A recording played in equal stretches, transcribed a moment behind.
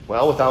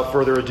Well, without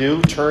further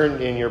ado,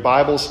 turn in your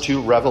Bibles to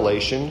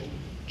Revelation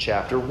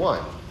chapter 1.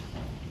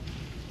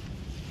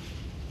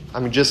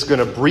 I'm just going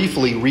to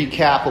briefly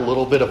recap a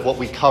little bit of what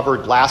we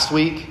covered last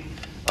week.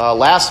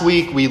 Last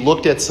week, we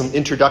looked at some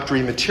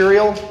introductory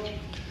material.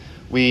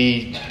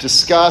 We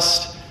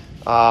discussed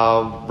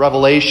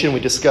Revelation. We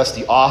discussed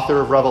the author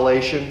of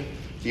Revelation.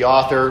 The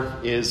author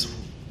is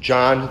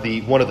John,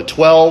 one of the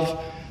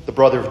 12, the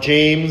brother of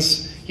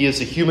James. He is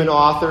a human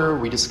author.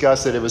 We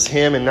discussed that it was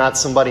him and not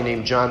somebody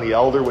named John the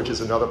Elder, which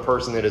is another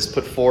person that is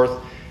put forth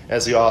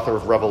as the author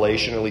of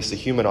Revelation, at least a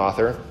human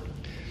author.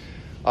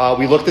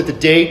 We looked at the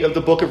date of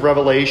the book of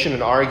Revelation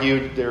and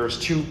argued there's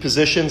two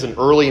positions, an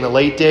early and a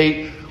late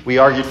date. We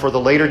argued for the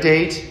later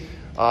date,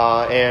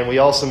 and we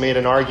also made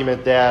an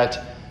argument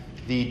that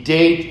the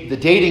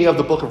dating of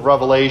the book of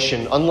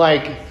Revelation,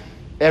 unlike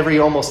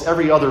almost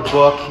every other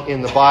book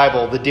in the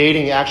Bible, the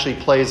dating actually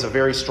plays a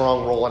very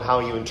strong role in how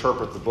you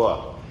interpret the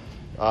book.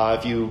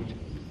 If you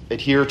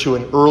adhere to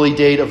an early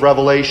date of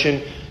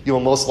Revelation, you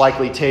will most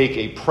likely take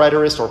a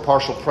preterist or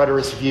partial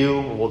preterist view,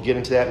 and we'll get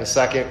into that in a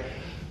second.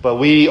 But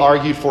we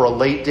argued for a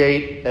late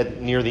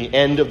date near the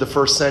end of the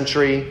first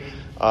century,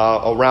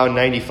 around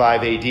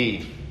 95 AD.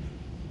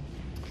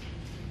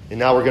 And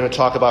now we're going to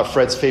talk about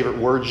Fred's favorite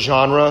word,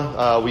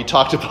 genre. We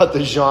talked about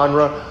the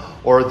genre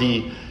or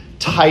the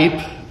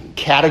type,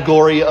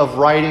 category of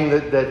writing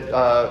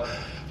that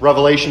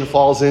Revelation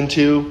falls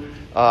into.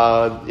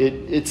 It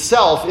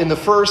itself, in the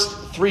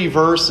first three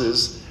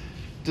verses,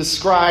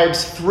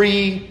 describes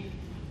three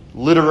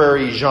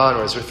literary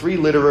genres or three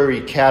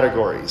literary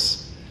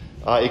categories.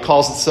 It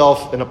calls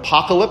itself an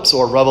apocalypse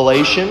or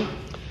revelation.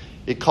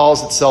 It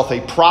calls itself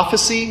a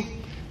prophecy.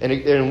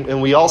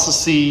 And we also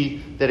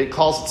see that it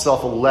calls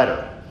itself a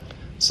letter.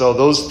 So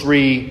those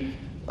three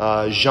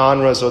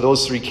genres or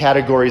those three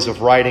categories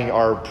of writing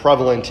are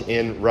prevalent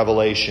in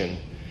Revelation.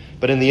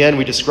 But in the end,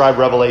 we describe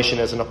Revelation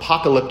as an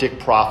apocalyptic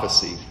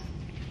prophecy.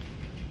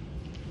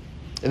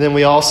 And then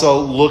we also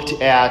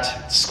looked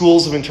at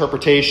schools of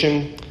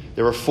interpretation.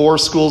 There were four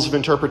schools of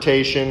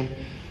interpretation.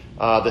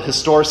 The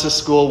historicist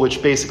school,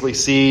 which basically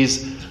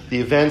sees the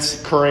events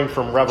occurring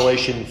from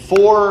Revelation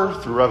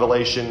 4 through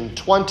Revelation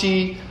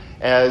 20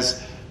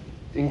 as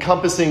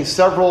encompassing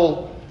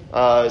several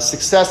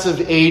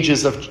successive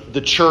ages of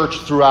the church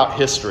throughout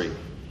history.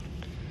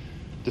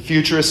 The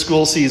futurist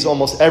school sees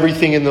almost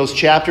everything in those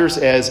chapters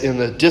as in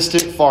the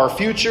distant, far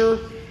future.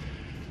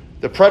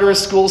 The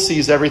preterist school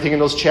sees everything in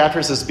those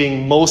chapters as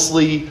being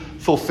mostly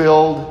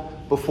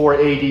fulfilled before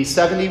AD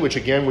 70, which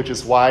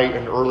is why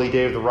an early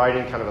day of the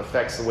writing kind of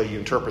affects the way you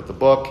interpret the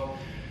book.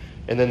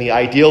 And then the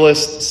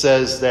idealist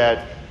says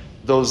that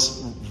those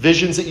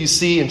visions that you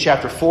see in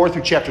chapter 4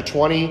 through chapter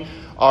 20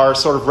 are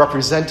sort of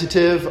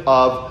representative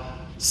of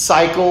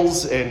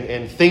cycles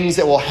and things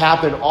that will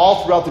happen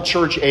all throughout the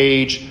church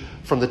age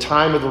from the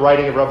time of the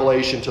writing of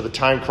Revelation to the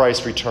time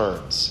Christ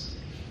returns.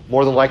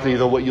 More than likely,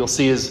 though, what you'll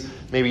see is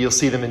maybe you'll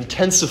see them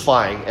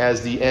intensifying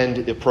as the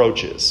end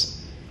approaches.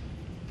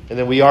 And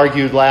then we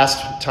argued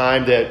last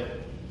time that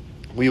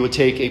we would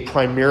take a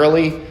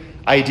primarily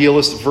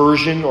idealist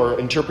version or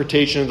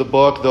interpretation of the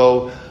book,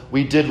 though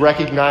we did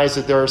recognize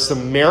that there are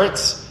some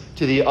merits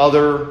to the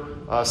other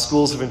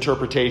schools of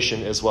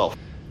interpretation as well.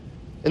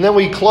 And then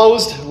we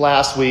closed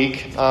last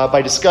week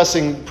by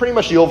discussing pretty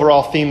much the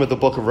overall theme of the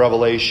book of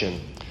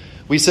Revelation.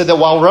 We said that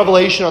while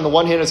Revelation, on the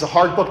one hand, is a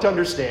hard book to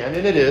understand,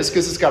 and it is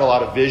because it's got a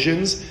lot of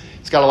visions,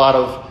 it's got a lot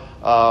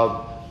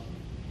of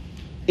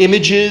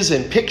images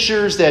and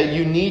pictures that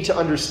you need to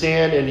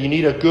understand, and you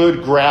need a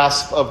good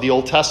grasp of the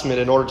Old Testament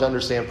in order to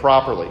understand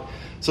properly.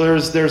 So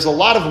there's a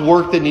lot of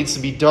work that needs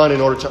to be done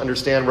in order to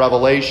understand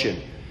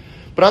Revelation.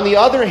 But on the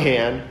other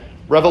hand,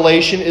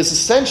 Revelation is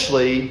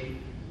essentially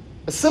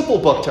a simple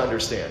book to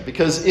understand,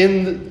 because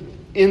in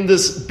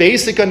this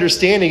basic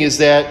understanding is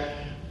that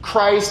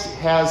Christ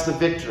has the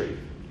victory,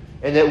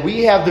 and that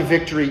we have the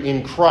victory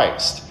in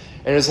Christ.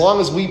 And as long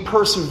as we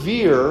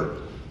persevere,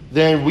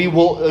 then we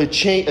will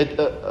attain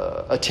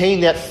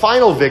that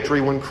final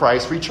victory when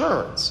Christ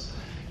returns.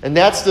 And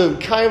that's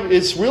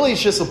it's really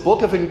just a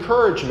book of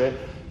encouragement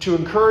to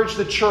encourage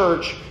the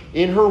church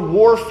in her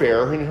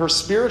warfare, in her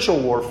spiritual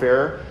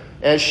warfare,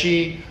 as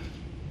she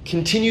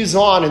continues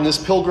on in this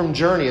pilgrim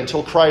journey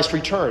until Christ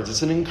returns.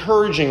 It's an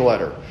encouraging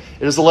letter.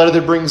 It is a letter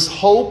that brings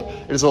hope.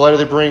 It is a letter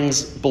that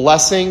brings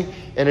blessing.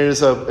 And it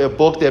is a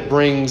book that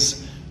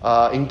brings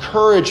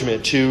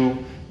encouragement to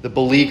the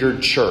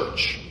beleaguered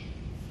church.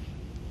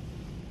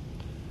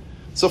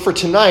 So for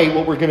tonight,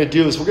 what we're going to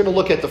do is we're going to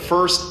look at the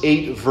first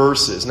 8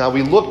 verses. Now,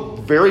 we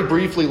looked very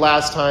briefly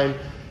last time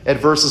at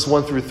verses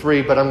 1 through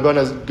 3, but I'm going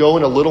to go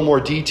in a little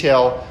more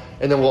detail,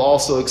 and then we'll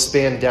also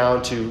expand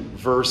down to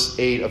verse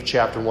 8 of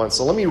chapter 1.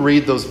 So let me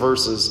read those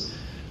verses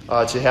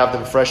to have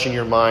them fresh in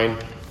your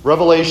mind.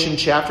 Revelation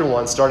chapter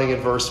 1, starting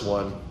in verse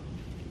 1.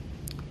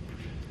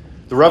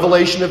 The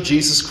revelation of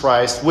Jesus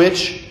Christ,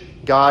 which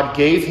God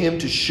gave him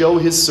to show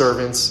his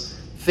servants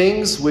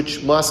things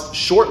which must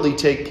shortly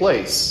take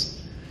place.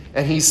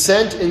 And he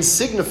sent and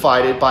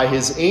signified it by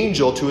his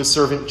angel to his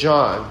servant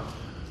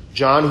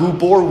John, who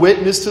bore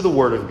witness to the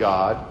word of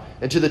God,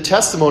 and to the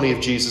testimony of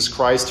Jesus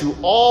Christ, to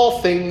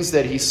all things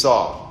that he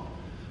saw.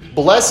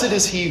 Blessed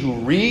is he who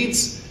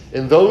reads,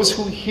 and those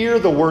who hear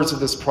the words of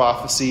this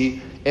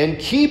prophecy, and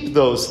keep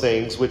those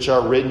things which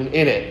are written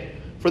in it,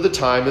 for the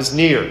time is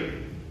near.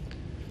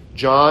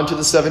 John, to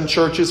the 7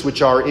 churches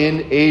which are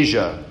in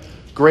Asia,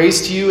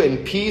 grace to you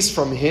and peace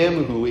from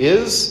him who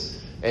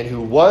is, and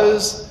who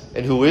was,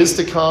 and who is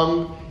to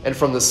come, and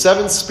from the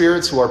 7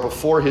 spirits who are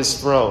before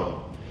his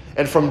throne,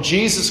 and from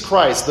Jesus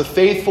Christ, the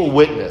faithful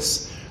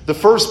witness, the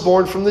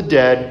firstborn from the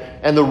dead,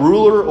 and the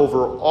ruler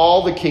over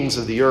all the kings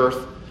of the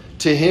earth,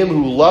 to him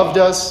who loved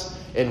us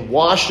and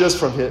washed us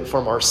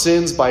from our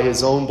sins by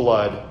his own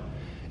blood,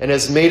 and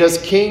has made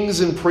us kings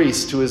and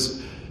priests to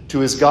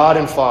his God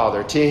and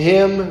Father. To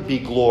him be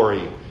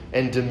glory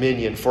and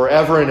dominion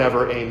forever and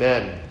ever.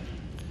 Amen.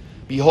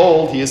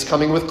 Behold, he is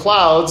coming with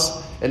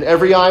clouds, and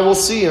every eye will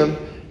see him,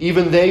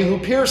 even they who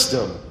pierced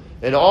him,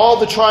 and all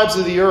the tribes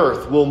of the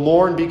earth will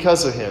mourn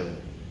because of him.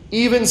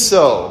 Even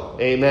so,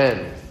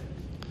 amen.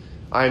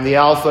 I am the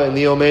Alpha and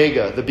the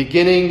Omega, the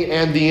beginning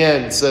and the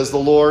end, says the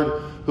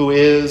Lord, who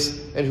is,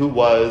 and who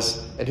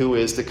was, and who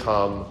is to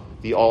come,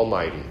 the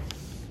Almighty.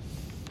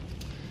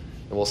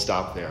 And we'll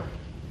stop there.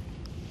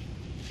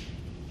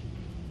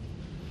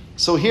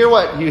 So here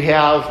what you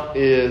have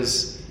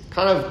is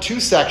kind of 2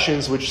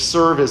 sections which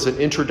serve as an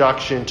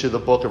introduction to the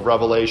book of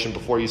Revelation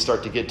before you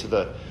start to get to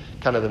the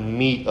kind of the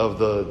meat of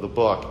the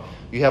book.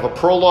 You have a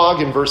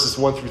prologue in verses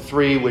 1 through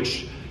 3,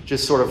 which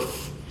just sort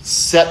of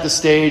set the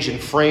stage and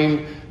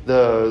frame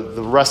the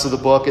rest of the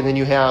book. And then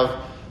you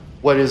have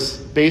what is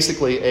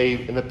basically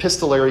an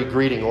epistolary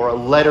greeting or a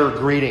letter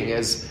greeting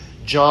as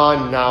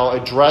John now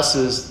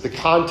addresses the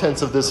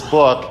contents of this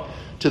book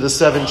to the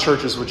 7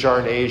 churches which are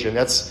in Asia.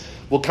 And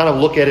we'll kind of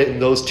look at it in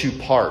those 2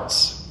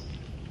 parts.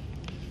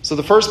 So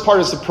the first part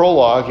is the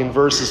prologue in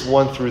verses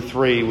 1 through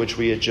 3, which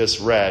we had just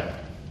read.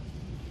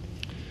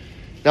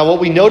 Now, what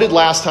we noted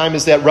last time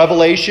is that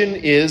Revelation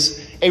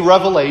is a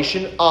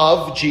revelation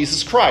of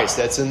Jesus Christ.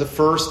 That's in the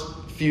first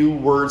few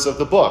words of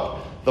the book.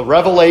 The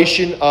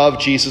revelation of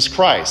Jesus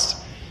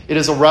Christ. It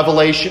is a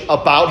revelation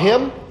about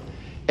him,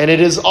 and it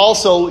is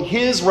also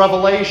his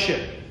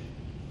revelation.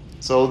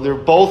 So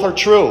both are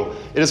true.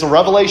 It is a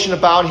revelation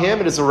about him.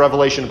 It is a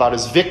revelation about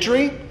his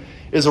victory.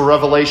 It is a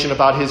revelation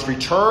about his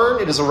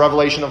return. It is a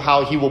revelation of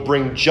how he will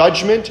bring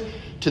judgment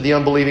to the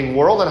unbelieving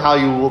world, and how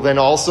he will then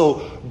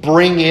also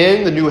bring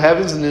in the new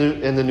heavens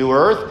and the new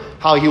earth,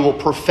 how he will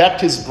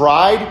perfect his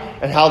bride,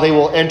 and how they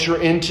will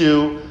enter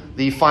into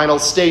the final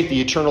state,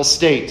 the eternal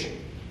state.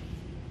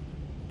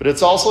 But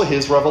it's also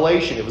his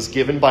revelation. It was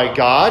given by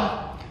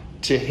God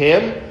to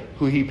him,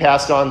 who he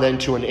passed on then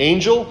to an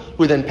angel,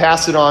 who then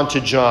passed it on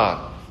to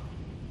John.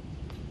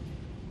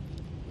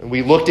 And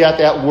we looked at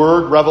that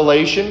word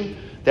revelation.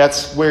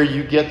 That's where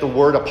you get the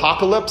word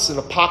apocalypse. And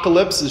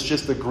apocalypse is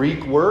just the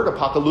Greek word,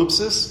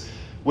 apocalypsis,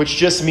 which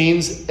just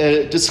means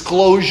a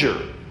disclosure,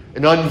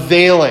 an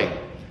unveiling.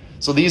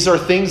 So these are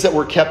things that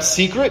were kept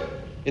secret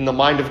in the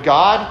mind of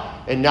God.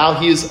 And now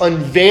he is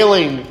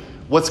unveiling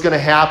what's going to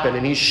happen.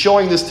 And he's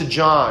showing this to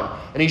John.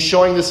 And he's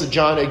showing this to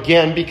John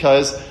again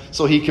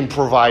so he can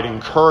provide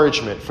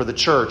encouragement for the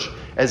church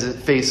as it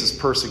faces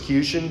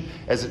persecution,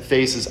 as it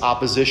faces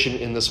opposition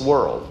in this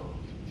world.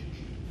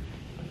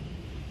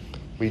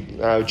 We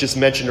just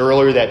mentioned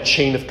earlier that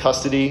chain of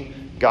custody,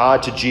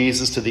 God to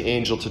Jesus, to the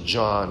angel, to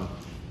John.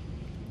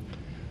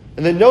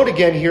 And then note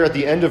again here at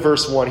the end of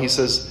verse 1, he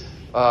says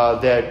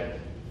that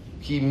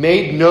he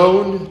made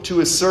known to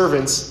his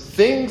servants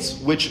things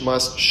which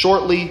must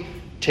shortly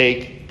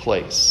take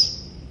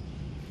place.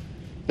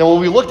 Now,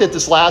 when we looked at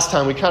this last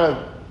time, we kind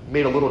of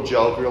made a little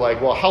joke. We were like,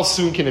 well, how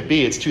soon can it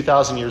be? It's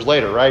 2,000 years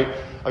later, right?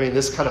 I mean,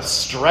 this kind of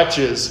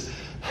stretches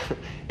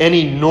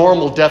any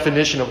normal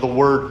definition of the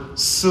word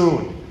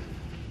soon.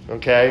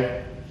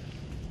 Okay?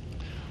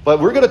 But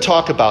we're going to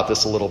talk about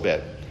this a little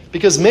bit.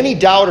 Because many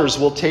doubters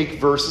will take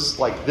verses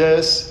like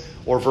this,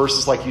 or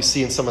verses like you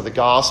see in some of the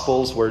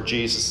Gospels where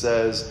Jesus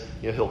says,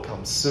 he'll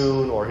come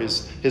soon, or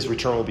his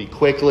return will be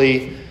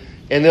quickly.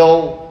 And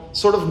they'll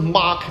sort of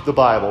mock the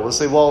Bible. They'll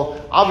say,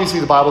 well, obviously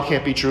the Bible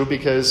can't be true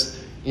because,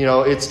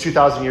 it's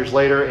 2,000 years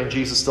later and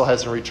Jesus still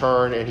hasn't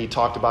returned and he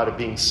talked about it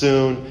being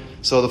soon.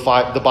 So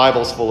the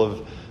Bible's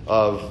full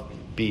of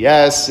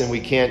BS and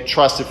we can't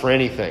trust it for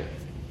anything.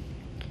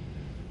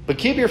 But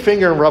keep your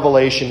finger in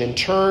Revelation and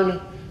turn,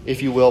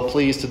 if you will,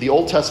 please, to the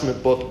Old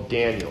Testament book,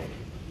 Daniel.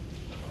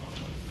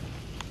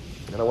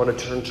 And I want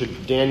to turn to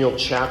Daniel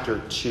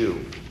chapter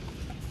 2.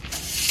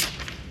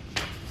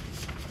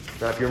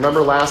 Now, if you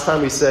remember last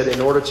time we said in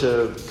order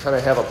to kind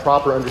of have a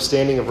proper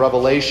understanding of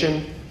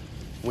Revelation,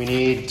 we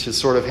need to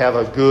sort of have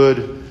a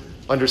good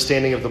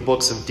understanding of the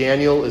books of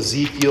Daniel,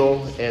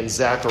 Ezekiel, and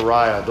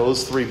Zechariah.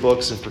 Those 3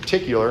 books in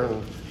particular,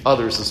 and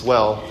others as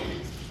well.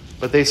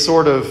 But they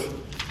sort of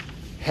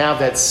have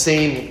that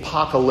same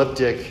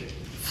apocalyptic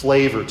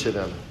flavor to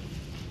them.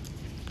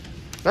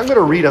 And I'm going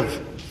to read a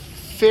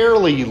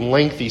fairly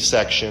lengthy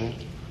section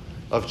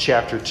of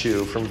chapter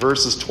 2 from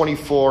verses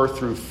 24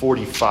 through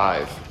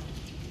 45.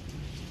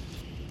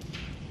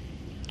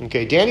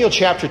 Okay, Daniel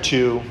chapter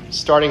 2,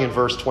 starting in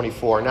verse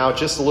 24. Now,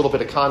 just a little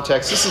bit of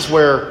context. This is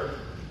where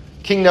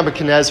King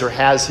Nebuchadnezzar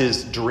has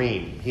his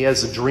dream. He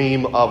has a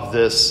dream of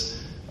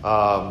this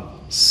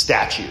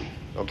statue,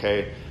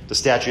 okay? The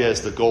statue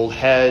has the gold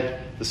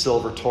head, the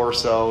silver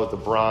torso, the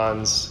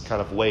bronze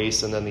kind of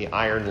waist, and then the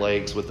iron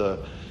legs with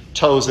the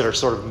toes that are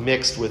sort of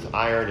mixed with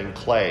iron and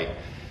clay.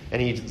 And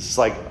he's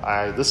like,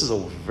 this is a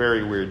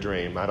very weird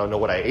dream. I don't know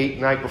what I ate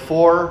the night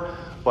before,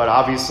 but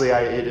obviously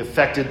it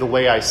affected the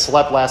way I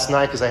slept last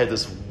night because I had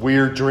this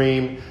weird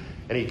dream.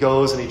 And he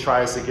goes and he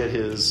tries to get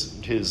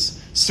his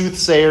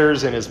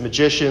soothsayers and his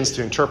magicians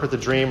to interpret the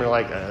dream. And they're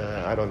like,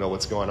 I don't know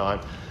what's going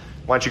on.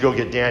 Why don't you go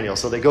get Daniel?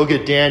 So they go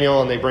get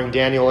Daniel, and they bring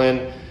Daniel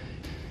in.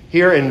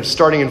 Here,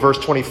 starting in verse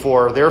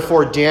 24,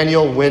 therefore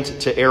Daniel went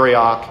to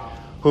Arioch,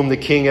 whom the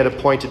king had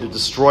appointed to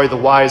destroy the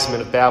wise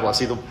men of Babylon.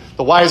 See,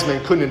 the wise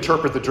men couldn't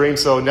interpret the dream,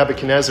 so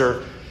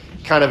Nebuchadnezzar,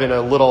 kind of in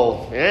a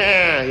little,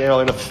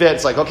 in a fit,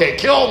 it's like, okay,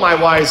 kill my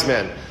wise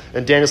men.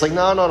 And Daniel's like,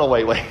 no,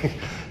 wait.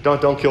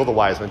 Don't kill the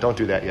wise men. Don't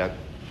do that yet.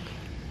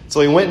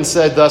 So he went and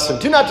said thus,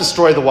 and do not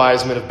destroy the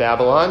wise men of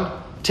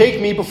Babylon. Take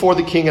me before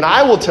the king, and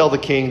I will tell the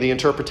king the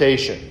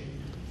interpretation.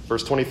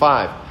 Verse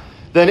 25.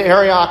 Then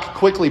Arioch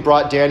quickly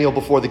brought Daniel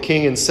before the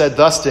king and said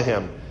thus to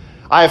him,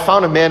 I have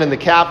found a man of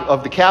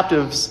the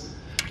captives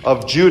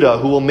of Judah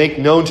who will make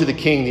known to the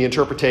king the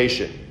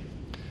interpretation.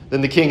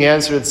 Then the king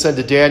answered and said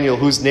to Daniel,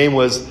 whose name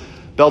was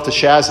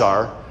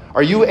Belteshazzar,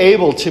 are you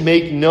able to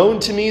make known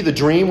to me the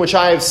dream which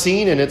I have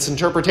seen and its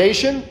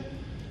interpretation?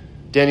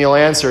 Daniel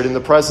answered in the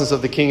presence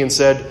of the king and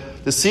said,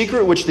 the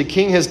secret which the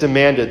king has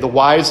demanded, the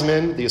wise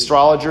men, the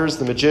astrologers,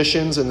 the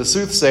magicians, and the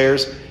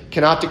soothsayers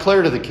cannot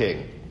declare to the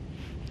king.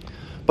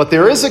 But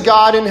there is a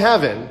God in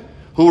heaven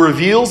who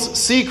reveals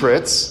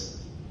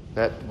secrets.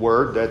 That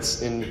word,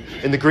 that's in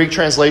the Greek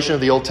translation of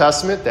the Old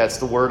Testament, that's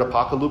the word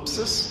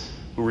apocalypsis,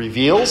 who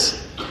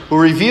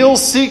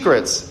reveals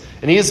secrets.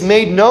 And he has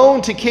made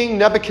known to King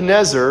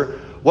Nebuchadnezzar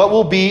what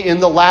will be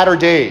in the latter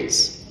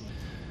days.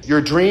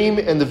 Your dream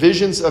and the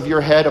visions of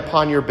your head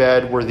upon your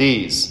bed were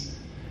these.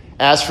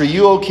 As for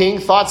you, O king,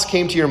 thoughts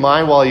came to your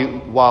mind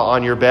while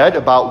on your bed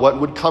about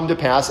what would come to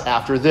pass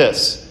after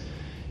this.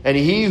 And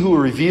he who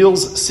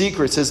reveals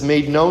secrets has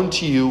made known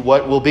to you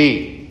what will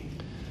be.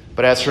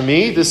 But as for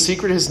me, this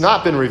secret has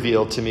not been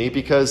revealed to me,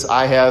 because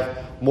I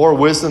have more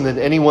wisdom than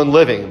anyone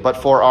living, but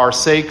for our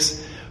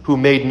sakes who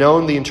made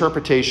known the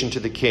interpretation to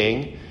the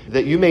king,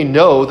 that you may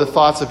know the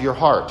thoughts of your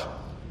heart.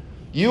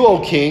 You, O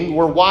king,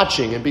 were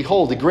watching, and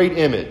behold, a great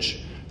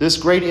image. This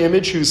great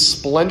image, whose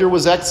splendor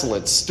was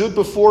excellent, stood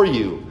before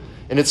you,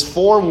 and its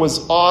form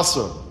was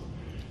awesome.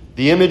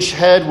 The image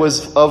head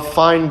was of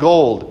fine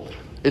gold,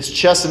 its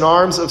chest and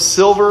arms of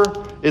silver,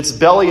 its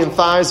belly and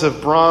thighs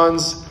of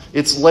bronze,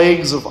 its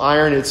legs of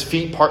iron, its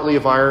feet partly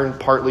of iron,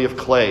 partly of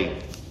clay.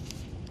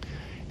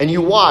 And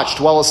you watched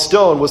while a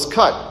stone was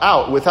cut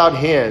out without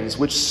hands,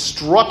 which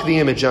struck the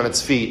image on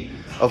its feet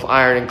of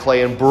iron and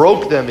clay and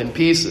broke them in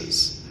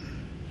pieces.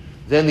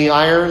 Then the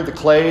iron, the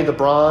clay, the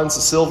bronze,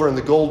 the silver, and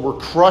the gold were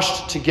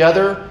crushed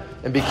together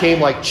and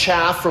became like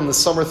chaff from the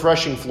summer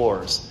threshing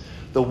floors.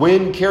 The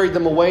wind carried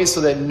them away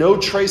so that no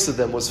trace of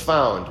them was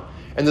found.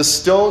 And the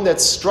stone that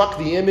struck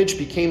the image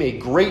became a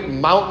great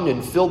mountain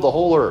and filled the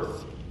whole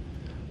earth.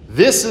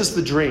 This is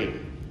the dream.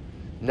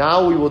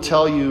 Now we will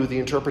tell you the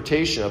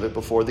interpretation of it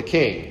before the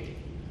king.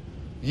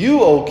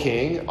 You, O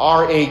king,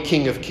 are a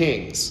king of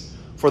kings,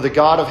 for the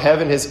God of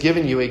heaven has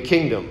given you a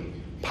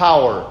kingdom,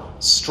 power,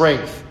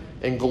 strength,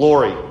 and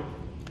glory.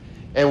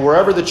 And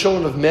wherever the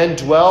children of men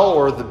dwell,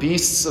 or the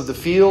beasts of the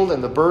field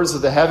and the birds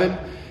of the heaven,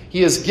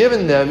 he has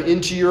given them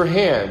into your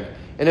hand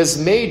and has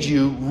made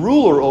you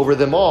ruler over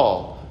them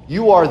all.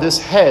 You are this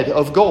head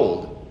of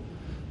gold.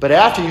 But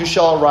after you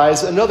shall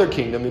arise another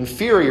kingdom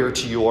inferior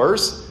to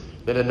yours,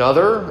 then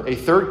another, a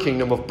third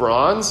kingdom of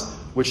bronze,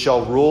 which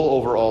shall rule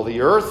over all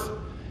the earth.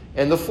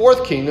 And the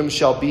fourth kingdom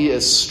shall be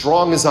as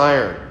strong as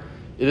iron,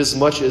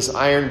 inasmuch as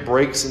iron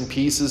breaks in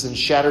pieces and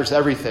shatters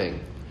everything.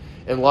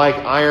 And like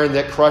iron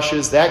that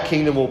crushes, that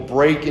kingdom will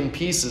break in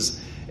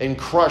pieces and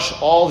crush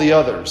all the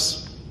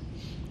others.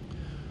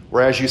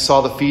 Whereas you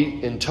saw the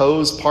feet and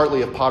toes,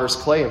 partly of potter's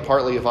clay and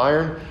partly of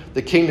iron,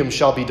 the kingdom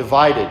shall be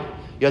divided.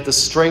 Yet the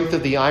strength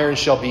of the iron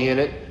shall be in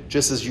it,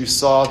 just as you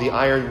saw the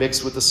iron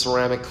mixed with the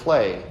ceramic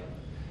clay.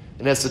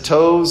 And as the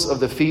toes of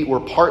the feet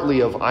were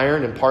partly of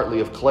iron and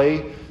partly of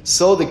clay,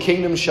 so the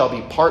kingdom shall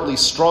be partly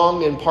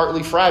strong and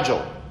partly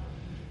fragile.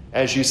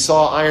 As you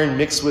saw iron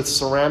mixed with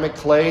ceramic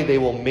clay, they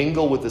will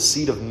mingle with the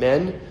seed of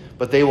men,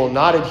 but they will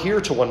not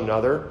adhere to one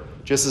another,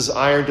 just as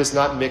iron does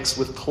not mix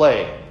with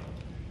clay.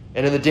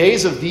 And in the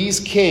days of these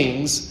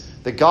kings,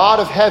 the God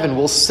of heaven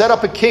will set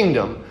up a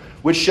kingdom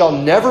which shall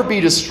never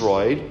be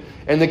destroyed,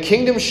 and the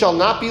kingdom shall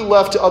not be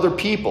left to other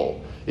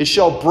people. It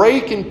shall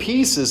break in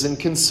pieces and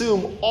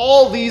consume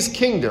all these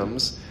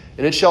kingdoms,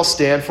 and it shall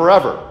stand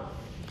forever.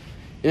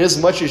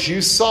 Inasmuch as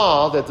you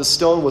saw that the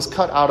stone was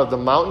cut out of the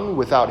mountain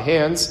without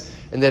hands,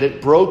 and that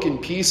it broke in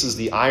pieces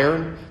the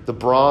iron, the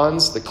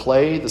bronze, the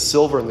clay, the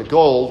silver, and the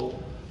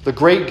gold, the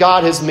great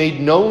God has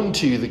made known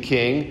to the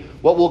king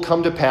what will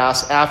come to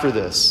pass after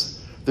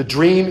this. The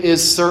dream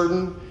is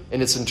certain,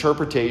 and its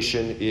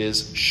interpretation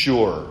is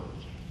sure.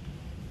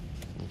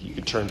 You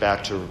could turn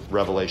back to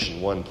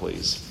Revelation 1,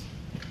 please.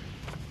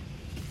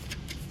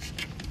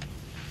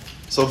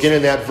 So again,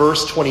 in that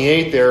verse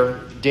 28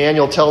 there,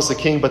 Daniel tells the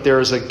king, but there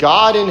is a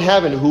God in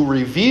heaven who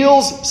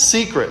reveals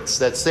secrets.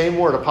 That same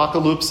word,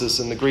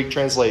 apocalypsis in the Greek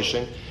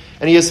translation.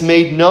 And he has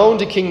made known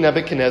to King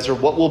Nebuchadnezzar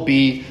what will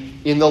be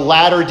in the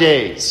latter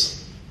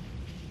days.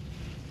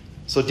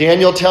 So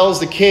Daniel tells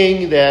the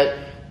king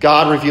that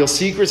God reveals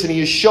secrets, and he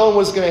has shown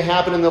what's going to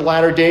happen in the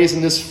latter days.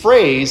 And this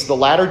phrase, the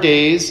latter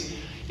days,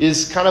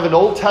 is kind of an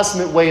Old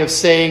Testament way of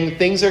saying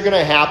things are going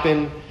to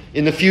happen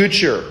in the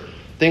future.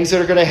 Things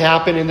that are going to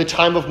happen in the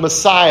time of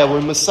Messiah,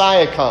 when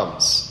Messiah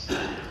comes.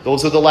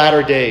 Those are the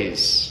latter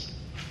days.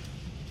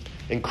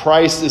 And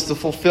Christ is the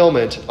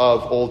fulfillment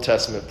of Old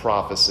Testament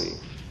prophecy.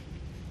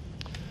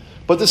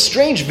 But the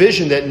strange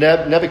vision that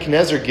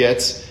Nebuchadnezzar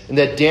gets and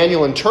that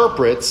Daniel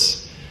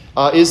interprets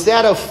is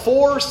that of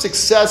 4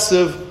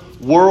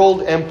 successive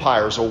world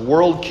empires or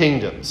world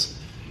kingdoms.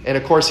 And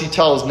of course he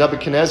tells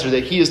Nebuchadnezzar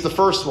that he is the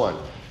first one.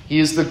 He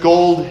is the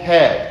gold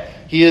head.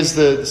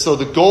 So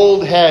the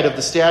gold head of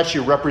the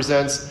statue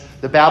represents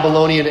the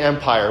Babylonian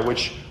Empire,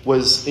 which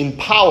was in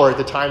power at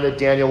the time that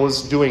Daniel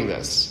was doing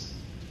this.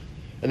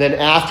 And then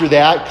after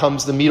that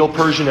comes the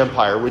Medo-Persian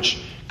Empire,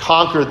 which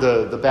conquered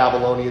the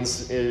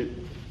Babylonians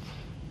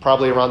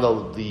probably around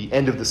the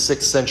end of the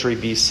 6th century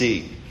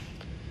BC.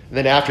 And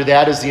then after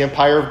that is the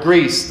Empire of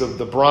Greece,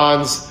 the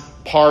bronze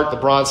part, the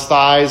bronze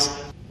thighs,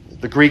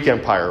 the Greek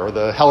Empire, or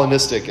the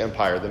Hellenistic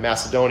Empire, the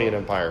Macedonian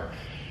Empire.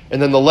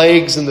 And then the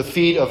legs and the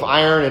feet of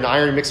iron and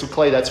iron mixed with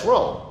clay, that's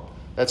Rome.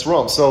 That's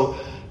Rome. So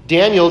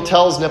Daniel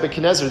tells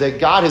Nebuchadnezzar that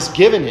God has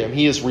given him,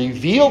 he has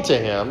revealed to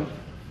him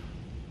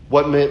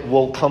what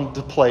will come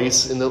to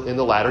place in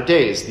the latter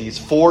days, these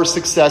 4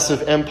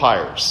 successive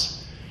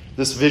empires.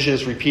 This vision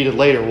is repeated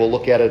later. We'll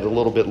look at it a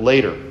little bit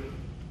later.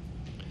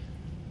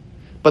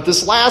 But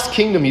this last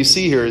kingdom you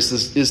see here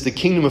is the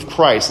kingdom of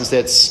Christ, is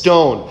that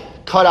stone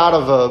cut out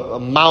of a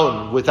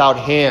mountain without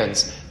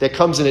hands that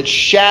comes and it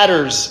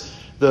shatters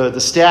the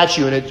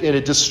statue, and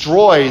it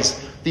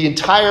destroys the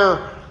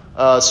entire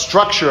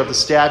structure of the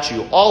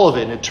statue, all of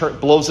it, and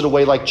it blows it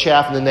away like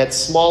chaff, and then that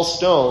small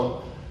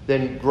stone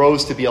then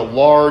grows to be a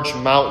large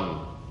mountain.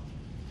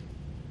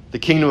 The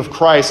kingdom of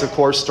Christ, of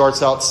course,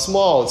 starts out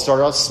small. It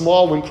started out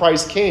small when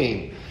Christ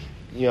came.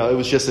 It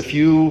was just a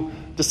few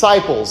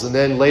disciples, and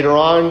then later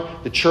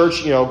on, the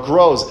church,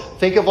 grows.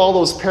 Think of all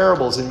those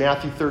parables in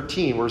Matthew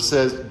 13, where it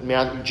says,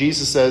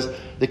 Jesus says,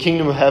 the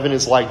kingdom of heaven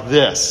is like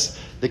this.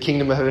 The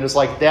kingdom of heaven is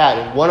like that.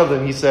 And one of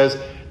them, he says,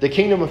 the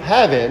kingdom of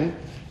heaven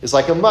is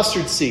like a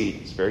mustard seed.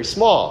 It's very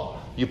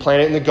small. You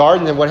plant it in the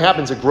garden, then what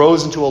happens? It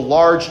grows into a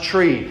large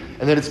tree,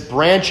 and then its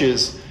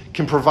branches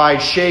can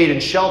provide shade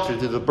and shelter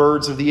to the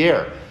birds of the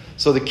air.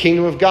 So the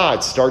kingdom of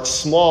God starts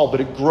small,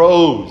 but it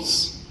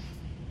grows.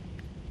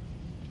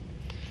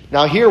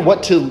 Now here,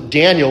 what to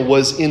Daniel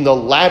was in the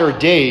latter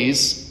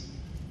days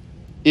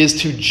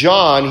is to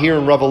John here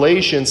in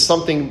Revelation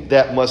something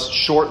that must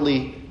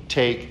shortly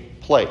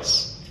take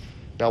place.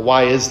 Now,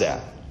 why is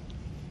that?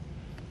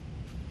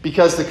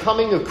 Because with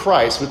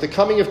the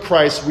coming of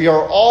Christ, we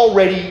are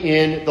already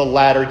in the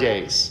latter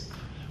days.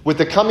 With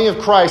the coming of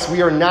Christ,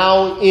 we are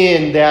now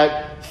in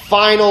that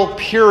final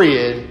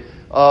period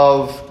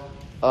of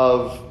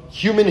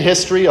human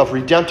history, of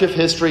redemptive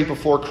history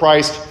before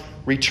Christ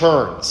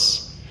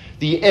returns.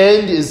 The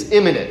end is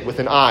imminent with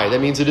an I. That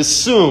means it is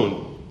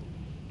soon.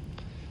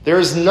 There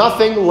is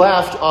nothing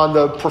left on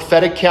the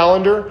prophetic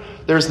calendar.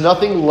 There's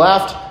nothing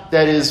left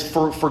that is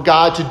for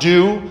God to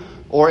do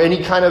or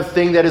any kind of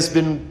thing that has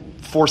been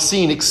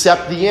foreseen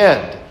except the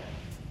end.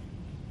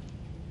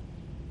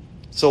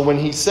 So when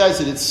he says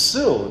that it's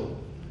soon,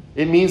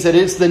 it means that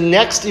it's the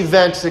next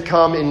event to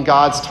come in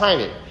God's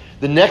timing.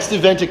 The next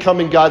event to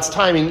come in God's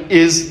timing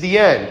is the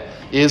end,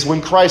 is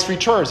when Christ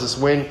returns, is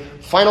when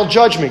final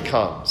judgment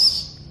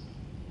comes.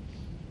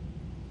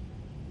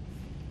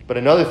 But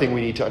another thing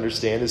we need to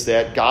understand is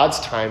that God's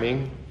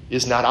timing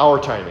is not our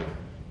timing,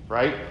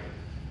 right?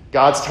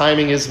 God's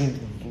timing is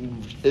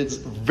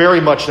very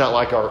much not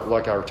like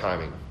our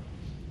timing.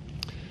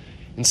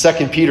 In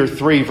 2 Peter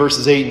 3,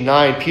 verses 8 and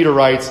 9, Peter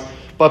writes,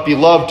 "But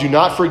beloved, do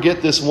not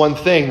forget this one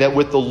thing, that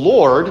with the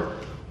Lord,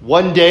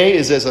 one day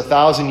is as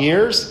 1,000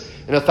 years,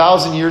 and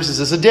 1,000 years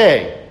is as a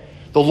day.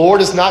 The Lord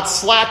is not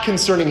slack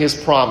concerning his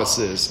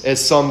promises,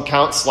 as some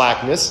count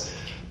slackness,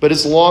 but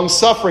is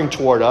long-suffering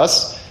toward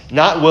us,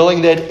 not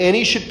willing that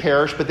any should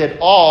perish, but that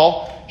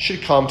all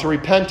should come to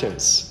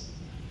repentance."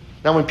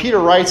 Now, when Peter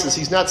writes this,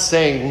 he's not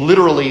saying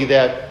literally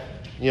that,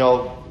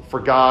 for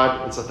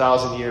God, it's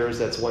 1,000 years,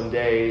 that's one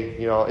day.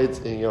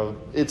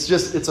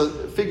 It's a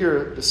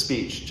figure of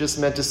speech, just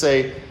meant to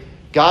say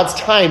God's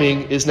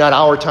timing is not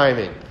our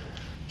timing.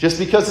 Just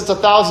because it's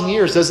 1,000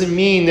 years doesn't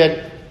mean that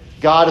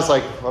God is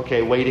like,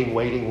 okay,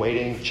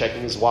 waiting,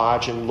 checking his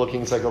watch and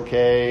looking. It's like,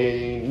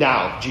 okay,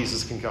 now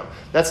Jesus can come.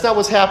 That's not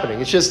what's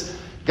happening. It's just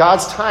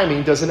God's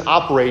timing doesn't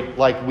operate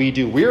like we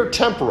do. We're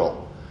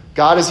temporal.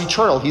 God is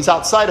eternal. He's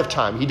outside of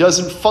time. He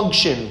doesn't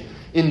function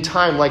in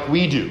time like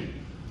we do.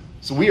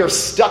 So we are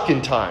stuck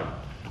in time.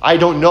 I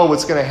don't know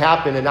what's going to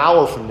happen an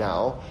hour from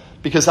now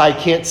because I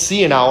can't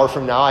see an hour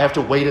from now. I have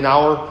to wait an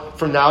hour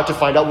from now to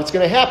find out what's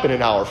going to happen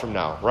an hour from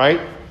now,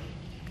 right?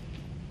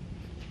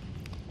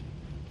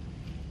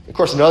 Of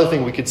course, another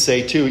thing we could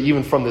say, too,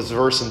 even from this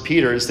verse in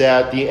Peter, is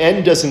that the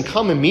end doesn't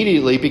come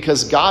immediately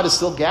because God is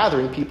still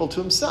gathering people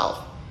to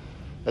himself.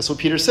 That's what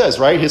Peter says,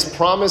 right? His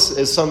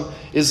promise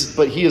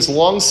but he is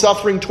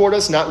long-suffering toward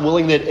us, not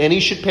willing that any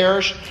should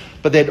perish,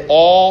 but that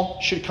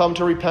all should come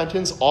to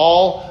repentance,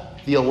 all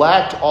the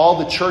elect, all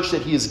the church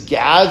that he is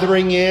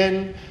gathering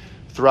in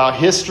throughout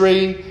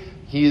history.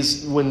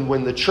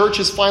 When the church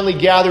is finally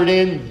gathered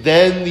in,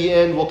 then the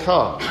end will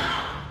come.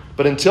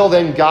 But until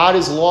then, God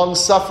is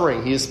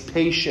long-suffering. He is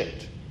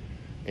patient.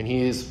 And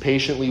he is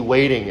patiently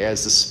waiting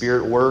as the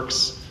Spirit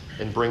works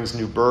and brings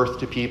new birth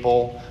to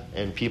people,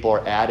 and people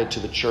are added to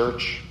the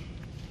church.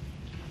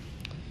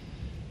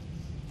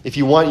 If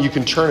you want, you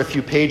can turn a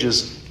few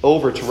pages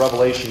over to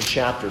Revelation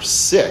chapter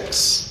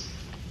 6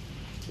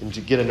 and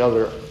to get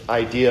another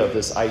idea of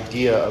this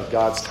idea of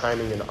God's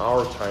timing and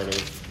our timing.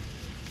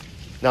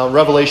 Now, in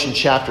Revelation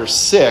chapter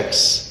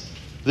 6,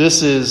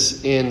 this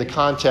is in the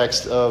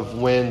context of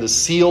when the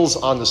seals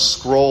on the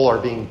scroll are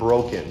being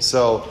broken.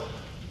 So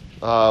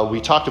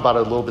we talked about it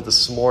a little bit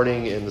this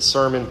morning in the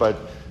sermon, but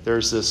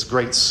there's this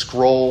great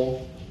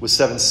scroll with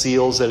 7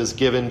 seals that is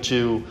given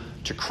to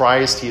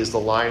Christ. He is the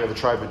Lion of the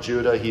tribe of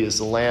Judah. He is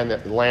the lamb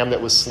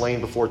that was slain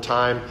before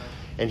time.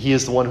 And he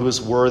is the one who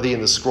is worthy,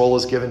 and the scroll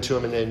is given to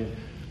him. And then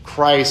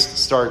Christ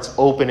starts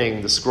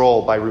opening the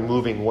scroll by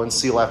removing one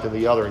seal after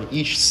the other. And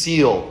each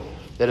seal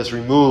that is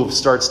removed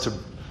starts to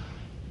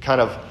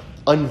kind of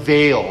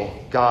unveil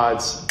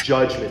God's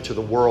judgment to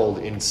the world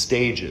in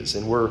stages.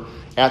 And we're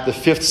at the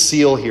 5th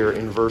seal here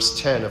in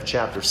verse 10 of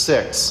chapter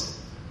 6.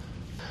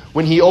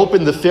 When he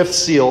opened the 5th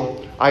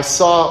seal, I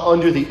saw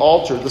under the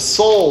altar the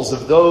souls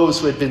of those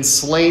who had been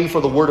slain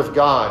for the word of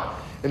God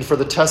and for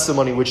the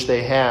testimony which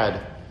they had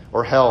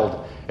or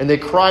held. And they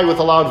cried with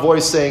a loud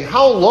voice, saying,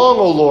 How long,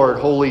 O Lord,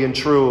 holy and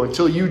true,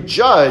 until you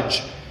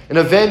judge and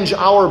avenge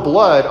our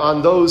blood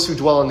on those who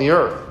dwell on the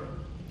earth?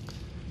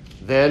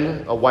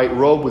 Then a white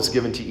robe was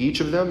given to each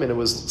of them, and it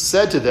was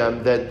said to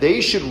them that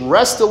they should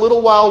rest a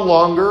little while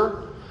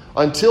longer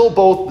until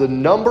both the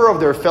number of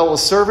their fellow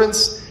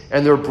servants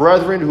and their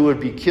brethren who would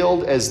be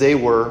killed as they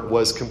were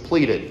was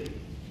completed.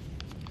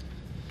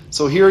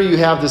 So here you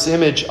have this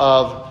image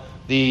of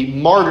the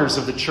martyrs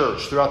of the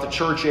church throughout the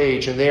church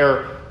age, and they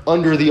are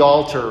under the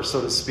altar,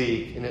 so to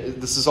speak. And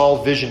this is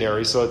all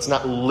visionary, so it's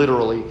not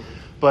literally,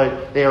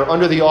 but they are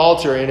under the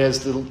altar, and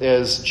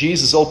as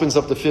Jesus opens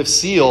up the 5th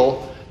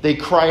seal, they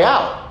cry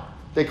out.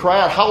 They cry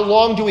out, how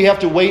long do we have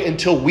to wait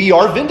until we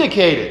are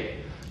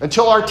vindicated?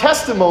 Until our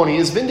testimony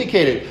is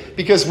vindicated?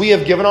 Because we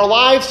have given our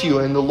lives to you.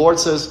 And the Lord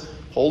says,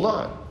 hold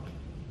on.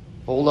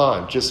 Hold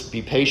on. Just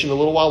be patient a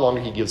little while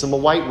longer. He gives them a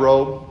white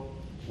robe.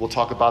 We'll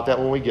talk about that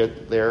when we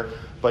get there.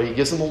 But he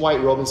gives them a white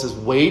robe and says,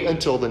 wait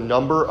until the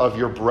number of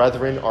your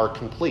brethren are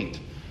complete.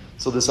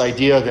 So this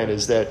idea then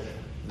is that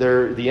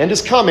the end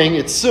is coming.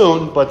 It's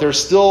soon, but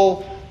there's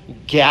still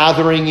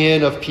gathering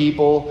in of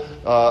people,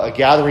 a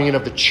gathering in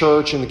of the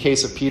church in the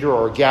case of Peter,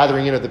 or a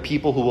gathering in of the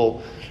people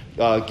who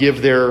will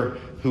give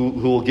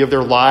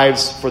their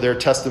lives for their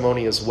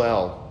testimony as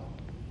well.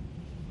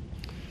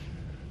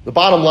 The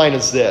bottom line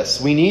is this: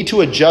 we need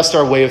to adjust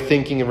our way of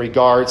thinking in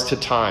regards to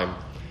time.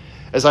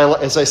 As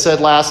I said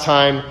last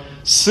time,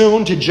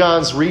 soon to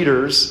John's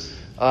readers,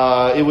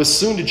 it was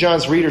soon to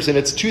John's readers, and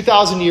it's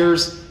 2,000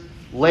 years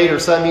later.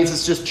 So that means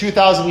it's just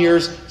 2,000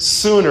 years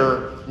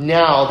sooner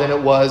now than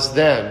it was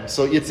then.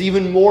 So it's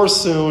even more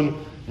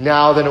soon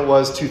now than it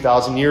was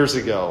 2,000 years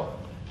ago.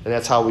 And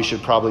that's how we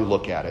should probably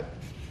look at it.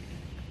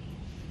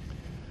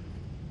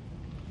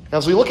 Now,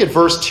 as we look at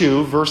verse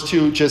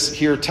 2 just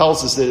here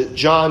tells us that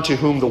John, to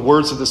whom the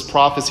words of this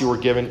prophecy were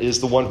given, is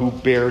the one who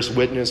bears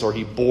witness, or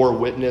he bore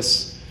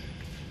witness.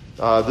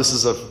 This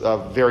is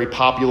a very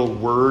popular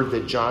word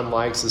that John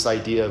likes, this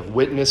idea of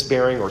witness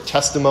bearing or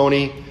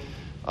testimony.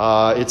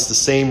 It's the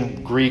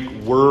same Greek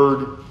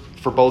word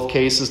for both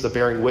cases, the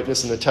bearing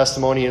witness and the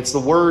testimony. It's the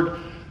word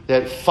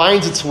that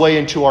finds its way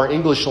into our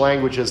English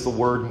language as the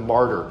word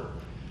martyr.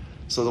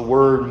 So the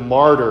word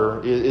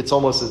martyr, it's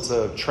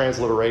a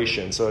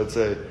transliteration. So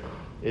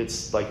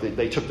it's like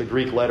they took the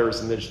Greek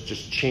letters and then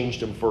just changed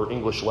them for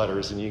English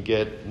letters, and you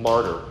get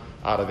martyr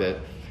out of it.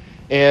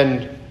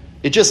 And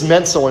it just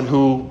meant someone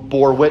who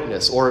bore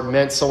witness, or it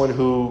meant someone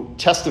who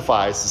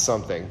testifies to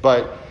something.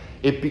 But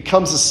it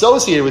becomes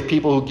associated with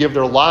people who give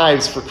their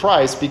lives for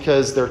Christ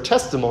because their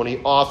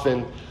testimony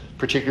often,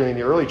 particularly in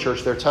the early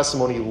church, their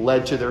testimony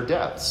led to their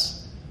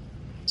deaths.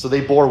 So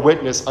they bore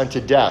witness unto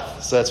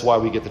death. So that's why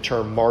we get the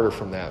term martyr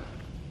from that.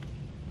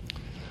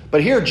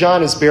 But here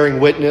John is bearing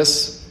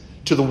witness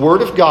to the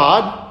Word of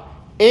God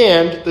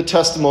and the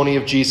testimony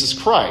of Jesus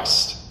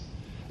Christ.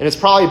 And it's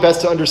probably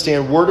best to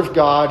understand Word of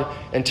God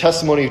and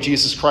testimony of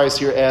Jesus Christ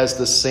here as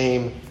the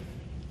same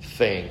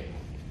thing.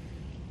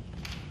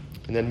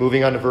 And then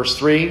moving on to verse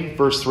 3.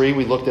 Verse 3,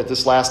 we looked at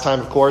this last time,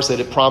 of course, that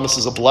it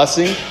promises a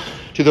blessing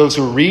to those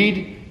who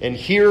read and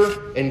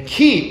hear and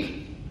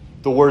keep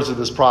the words of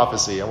this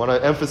prophecy. I want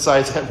to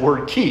emphasize that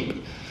word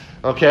keep.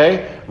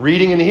 Okay?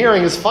 Reading and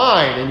hearing is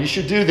fine, and you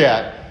should do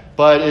that.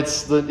 But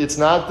it's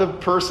not the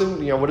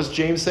person, what does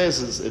James say?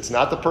 It's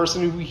not the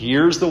person who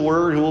hears the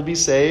word who will be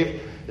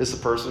saved. It's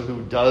the person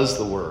who does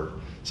the word.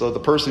 So the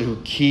person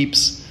who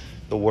keeps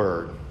the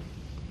word.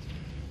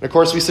 And of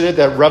course, we said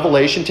that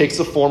Revelation takes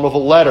the form of a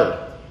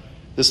letter.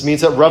 This means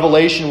that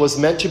Revelation was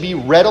meant to be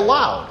read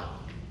aloud.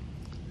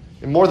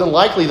 And more than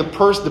likely,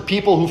 the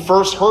people who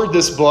first heard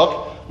this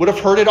book would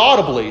have heard it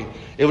audibly.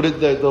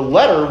 The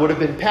letter would have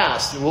been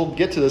passed, and we'll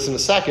get to this in a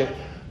second,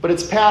 but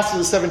it's passed to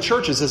the 7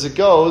 churches. As it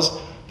goes,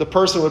 the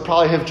person would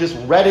probably have just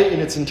read it in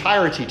its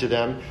entirety to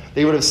them.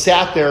 They would have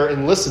sat there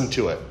and listened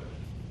to it.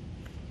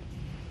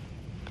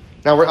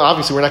 Now, we're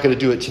not going to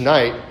do it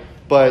tonight,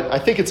 but I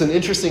think it's an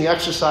interesting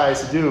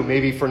exercise to do,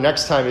 maybe for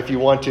next time if you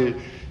want to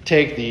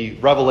take the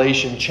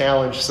Revelation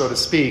challenge, so to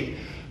speak.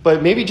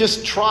 But maybe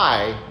just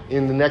try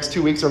in the next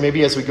 2 weeks, or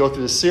maybe as we go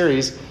through the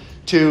series,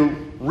 to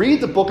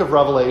read the book of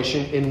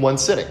Revelation in one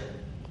sitting.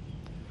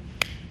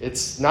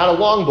 It's not a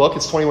long book,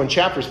 it's 21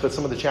 chapters, but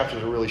some of the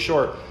chapters are really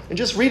short. And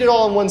just read it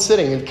all in one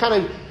sitting and kind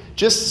of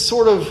just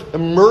sort of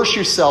immerse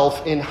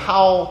yourself in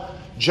how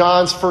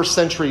John's first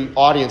century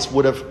audience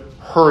would have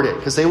heard it,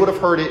 because they would have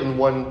heard it in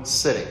one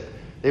sitting.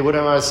 They would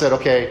have said,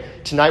 okay,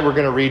 tonight we're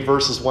going to read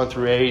verses 1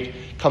 through 8.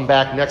 Come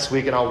back next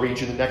week and I'll read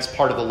you the next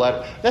part of the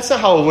letter. That's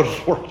not how it would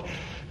have worked.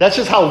 That's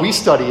just how we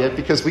study it,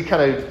 because we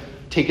kind of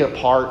take it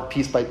apart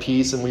piece by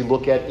piece and we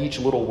look at each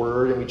little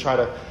word and we try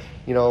to,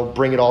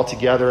 bring it all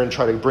together and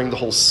try to bring the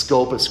whole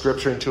scope of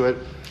Scripture into it.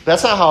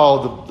 That's not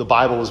how the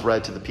Bible was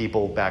read to the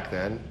people back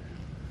then.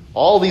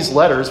 All these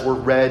letters were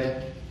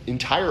read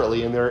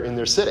entirely in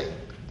their sitting.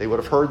 They would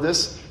have heard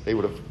this. They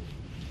would have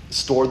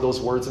stored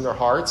those words in their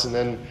hearts, and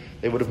then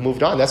they would have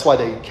moved on. That's why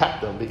they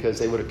kept them, because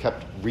they would have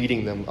kept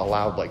reading them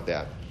aloud like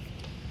that.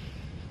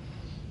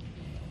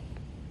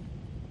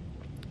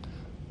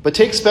 But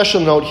take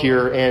special note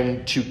here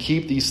and to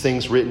keep these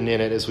things written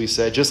in it, as we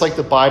said. Just like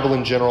the Bible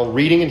in general,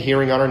 reading and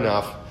hearing aren't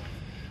enough.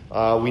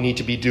 We need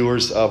to be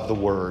doers of the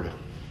word.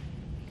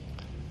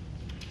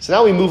 So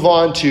now we move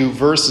on to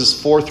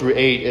verses 4 through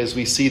 8 as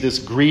we see this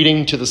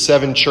greeting to the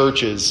 7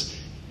 churches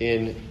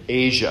in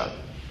Asia.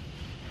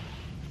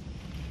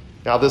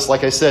 Now this,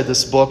 like I said,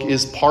 this book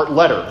is part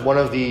letter. One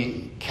of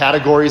the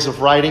categories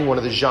of writing, one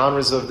of the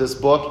genres of this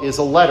book is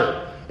a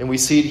letter. And we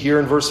see it here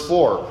in verse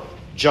 4.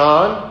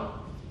 John,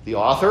 the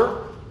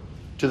author,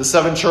 to the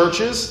 7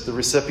 churches, the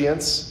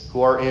recipients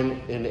who are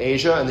in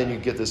Asia, and then you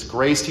get this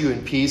grace to you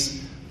and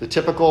peace, the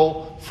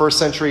typical first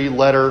century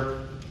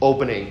letter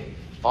opening.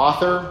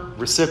 Author,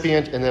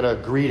 recipient, and then a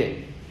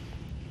greeting.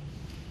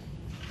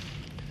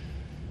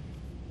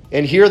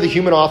 And here the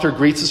human author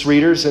greets his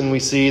readers, and we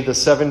see the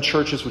 7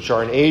 churches which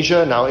are in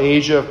Asia. Now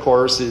Asia, of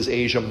course, is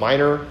Asia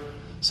Minor.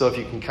 So if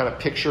you can kind of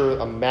picture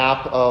a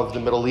map of the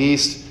Middle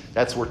East,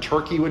 that's where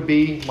Turkey would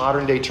be.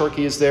 Modern-day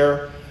Turkey is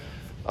there.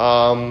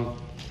 Now,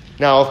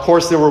 of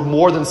course, there were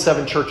more than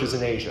 7 churches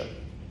in Asia.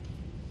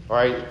 All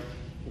right?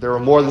 There were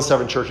more than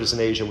 7 churches in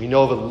Asia. We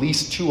know of at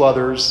least 2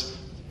 others,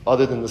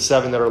 other than the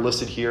 7 that are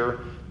listed here.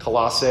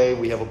 Colossae,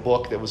 we have a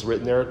book that was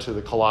written there to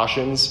the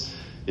Colossians,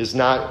 is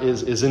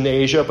in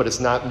Asia, but it's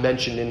not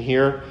mentioned in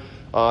here.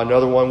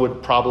 Another one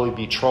would probably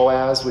be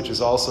Troas, which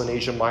is also in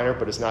Asia Minor,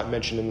 but is not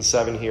mentioned in the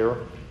 7 here.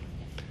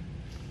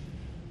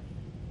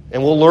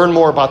 And we'll learn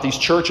more about these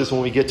churches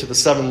when we get to the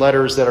 7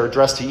 letters that are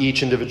addressed to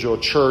each individual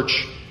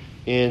church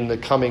in the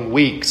coming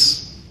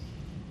weeks.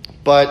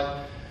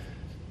 But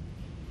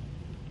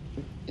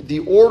the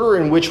order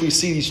in which we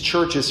see these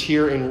churches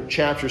here in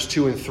chapters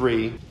 2 and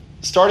 3,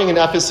 starting in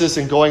Ephesus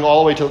and going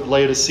all the way to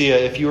Laodicea,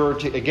 if you were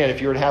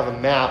to have a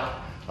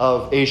map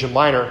of Asia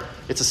Minor,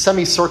 it's a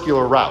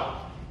semicircular route.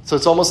 So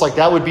it's almost like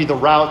that would be the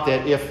route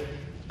that if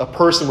a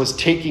person was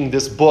taking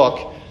this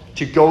book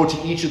to go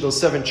to each of those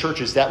 7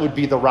 churches, that would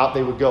be the route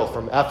they would go,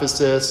 from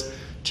Ephesus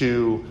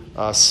to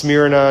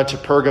Smyrna to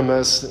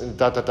Pergamos,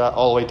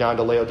 all the way down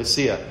to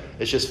Laodicea.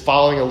 It's just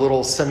following a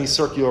little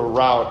semicircular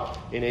route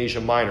in Asia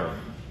Minor.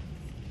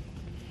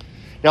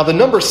 Now the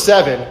number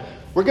 7,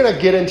 we're going to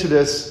get into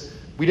this.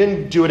 We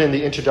didn't do it in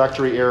the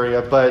introductory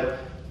area, but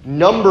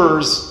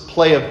numbers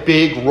play a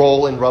big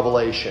role in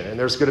Revelation. And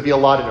there's going to be a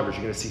lot of numbers.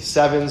 You're going to see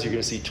 7s, you're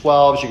going to see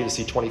 12s, you're going to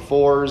see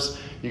 24s,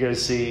 you're going to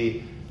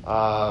see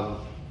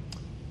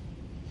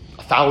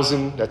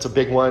 1,000, that's a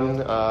big one,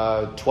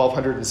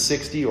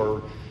 1,260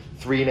 or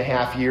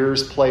 3.5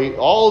 years play.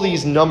 All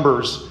these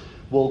numbers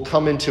will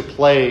come into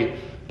play,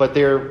 but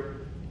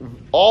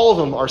all of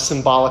them are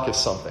symbolic of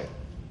something.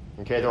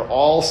 Okay, they're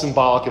all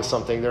symbolic of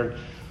something. They're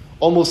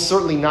almost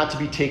certainly not to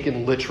be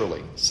taken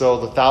literally. So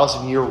the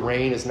 1,000-year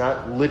reign is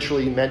not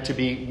literally meant to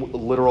be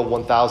literal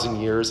 1,000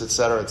 years,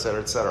 etc.,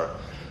 etc., etc.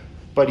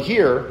 But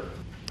here,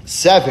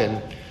 7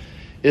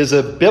 is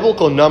a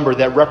biblical number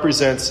that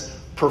represents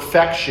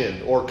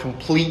perfection or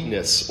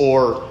completeness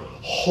or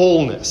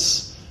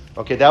wholeness.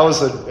 Okay, that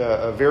was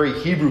a very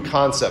Hebrew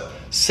concept.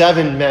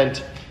 7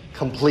 meant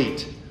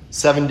complete.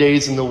 7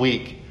 days in the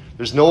week.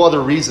 There's no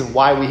other reason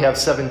why we have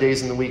 7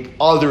 days in the week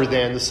other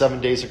than the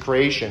 7 days of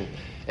creation.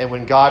 And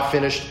when God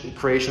finished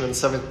creation on the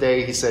 7th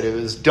day, he said, it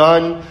is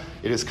done,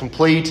 it is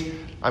complete,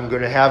 I'm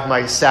going to have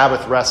my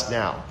Sabbath rest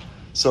now.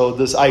 So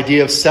this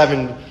idea of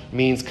 7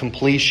 means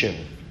completion.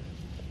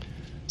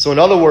 So in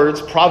other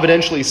words,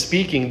 providentially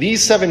speaking,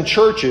 these 7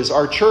 churches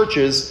are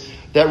churches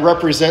that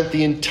represent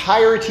the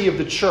entirety of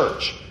the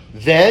church,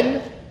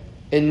 then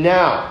and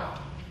now,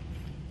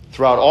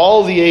 throughout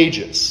all the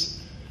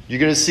ages. You're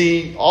going to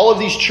see all of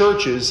these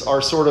churches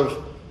are sort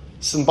of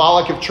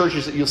symbolic of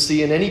churches that you'll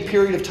see in any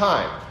period of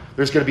time.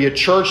 There's going to be a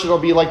church that will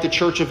be like the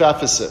church of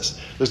Ephesus.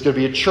 There's going to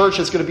be a church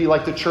that's going to be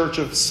like the church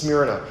of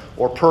Smyrna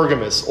or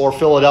Pergamos or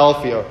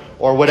Philadelphia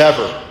or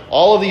whatever.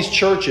 All of these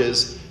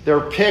churches,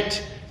 they're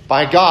picked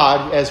by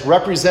God as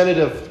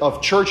representative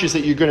of churches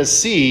that you're going to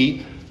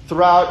see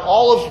throughout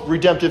all of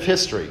redemptive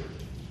history.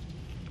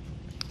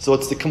 So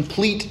it's the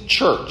complete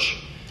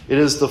church. It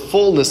is the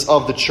fullness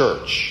of the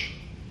church.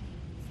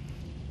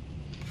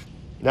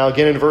 Now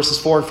again in verses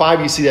 4 and 5,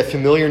 you see that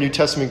familiar New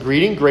Testament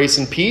greeting, grace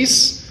and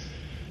peace.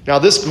 Now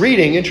this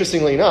greeting,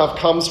 interestingly enough,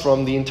 comes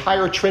from the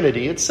entire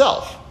Trinity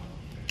itself.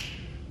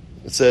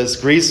 It says,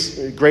 grace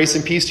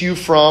and peace to you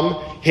from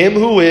him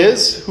who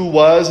is, who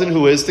was, and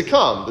who is to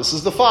come. This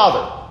is the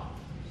Father,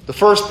 the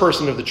first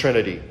person of the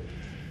Trinity.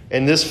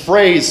 And this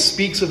phrase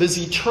speaks of his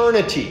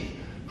eternity,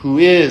 who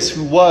is,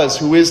 who was,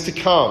 who is to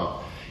come.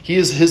 He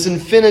is his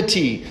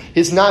infinity,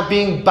 his not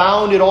being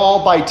bound at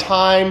all by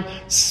time,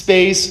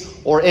 space,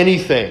 or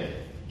anything.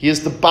 He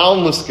is the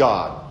boundless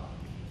God.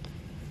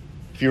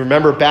 If you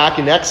remember back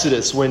in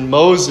Exodus when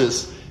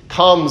Moses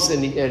comes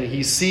and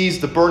he sees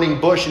the burning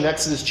bush in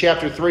Exodus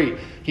chapter 3,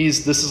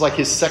 this is like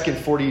his second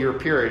 40-year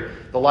period.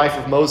 The life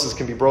of Moses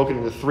can be broken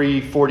into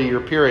 3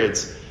 40-year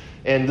periods.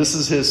 And this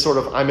is his sort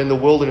of I'm in the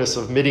wilderness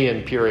of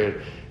Midian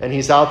period. And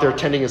he's out there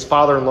tending his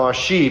father-in-law's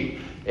sheep.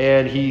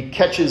 And he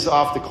catches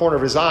off the corner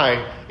of his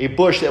eye a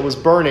bush that was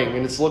burning.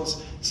 And it's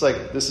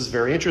like, this is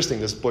very interesting.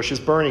 This bush is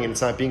burning and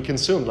it's not being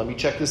consumed. Let me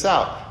check this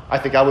out. I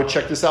think I would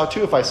check this out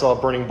too if I saw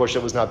a burning bush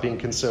that was not being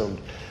consumed.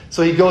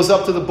 So he goes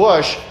up to the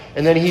bush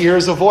and then he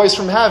hears a voice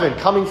from heaven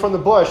coming from the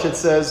bush. It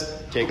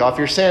says, take off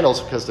your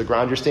sandals because the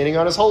ground you're standing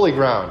on is holy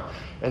ground.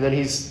 And then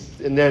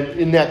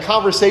in that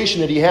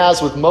conversation that he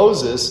has with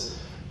Moses,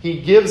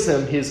 he gives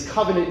him his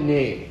covenant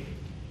name.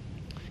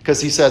 Because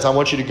he says, I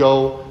want you to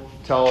go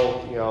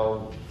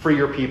tell, free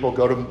your people,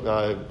 go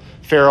to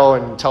Pharaoh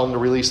and tell him to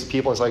release the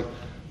people. It's like,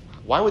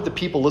 why would the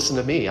people listen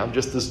to me? I'm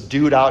just this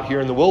dude out here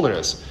in the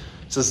wilderness.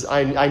 He says,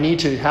 I need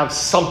to have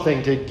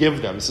something to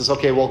give them. He says,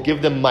 okay, well,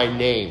 give them my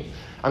name.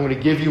 I'm going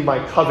to give you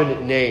my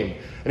covenant name.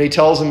 And he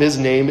tells him his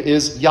name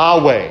is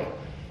Yahweh,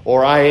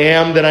 or I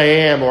am that I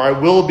am, or I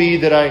will be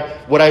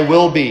what I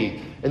will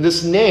be. And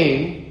this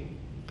name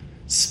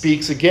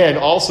speaks again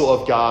also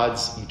of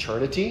God's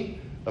eternity,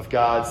 of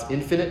God's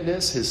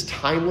infiniteness, his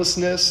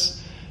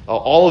timelessness,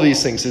 all of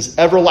these things, his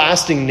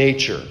everlasting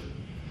nature.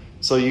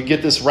 So you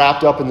get this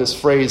wrapped up in this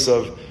phrase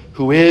of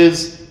who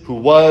is, who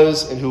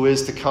was, and who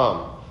is to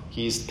come.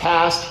 He's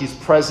past, he's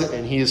present,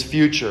 and he is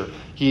future.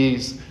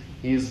 He's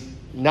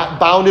not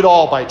bound at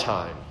all by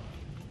time.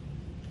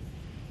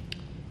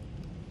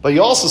 But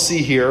you also see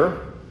here,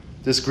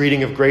 this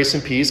greeting of grace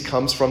and peace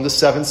comes from the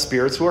 7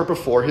 spirits who are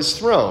before his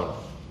throne.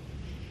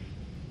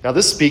 Now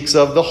this speaks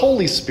of the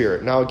Holy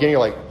Spirit. Now again, you're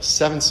like,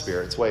 7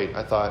 spirits. Wait,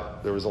 I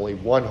thought there was only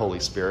 1 Holy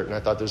Spirit, and I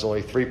thought there's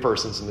only 3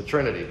 persons in the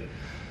Trinity.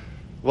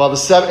 Well, the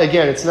 7,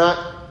 again, it's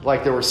not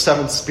like there were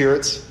 7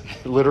 spirits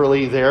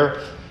literally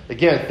there.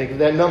 Again, think of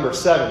that number,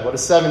 7. What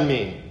does 7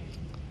 mean?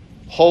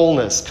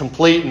 Wholeness,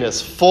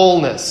 completeness,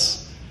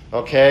 fullness,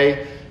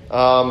 okay?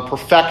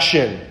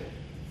 Perfection.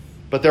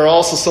 But there are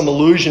also some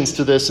allusions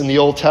to this in the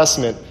Old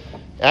Testament.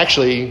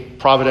 Actually,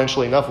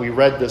 providentially enough, we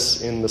read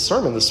this in the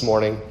sermon this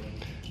morning.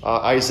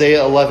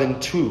 Isaiah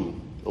 11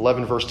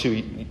 verse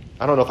 2.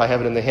 I don't know if I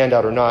have it in the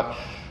handout or not,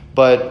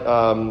 but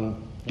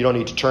you don't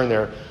need to turn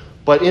there.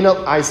 But in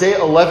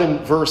Isaiah 11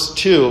 verse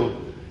 2,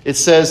 it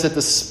says that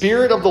the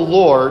Spirit of the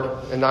Lord,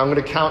 and I'm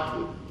going to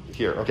count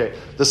here, okay.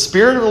 The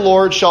Spirit of the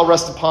Lord shall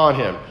rest upon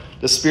him.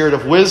 The Spirit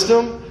of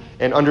wisdom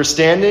and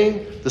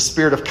understanding, the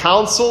Spirit of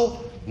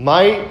counsel,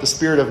 might, the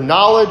Spirit of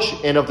knowledge,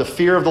 and of the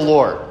fear of the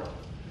Lord.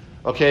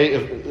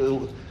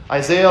 Okay,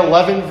 Isaiah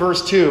 11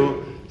 verse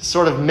 2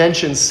 sort of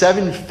mentions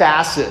 7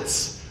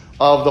 facets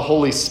of the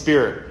Holy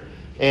Spirit.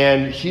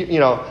 And,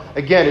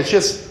 again, it's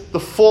just the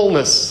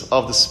fullness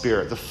of the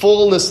Spirit, the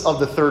fullness of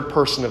the third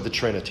person of the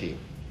Trinity.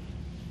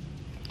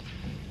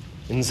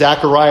 In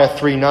Zechariah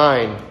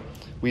 3:9,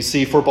 we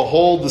see, for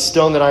behold, the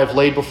stone that I have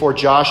laid before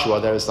Joshua,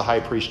 that is the high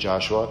priest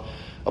Joshua,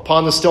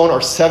 upon the stone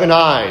are 7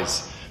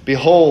 eyes.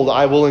 Behold,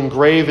 I will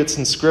engrave its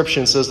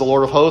inscription, says the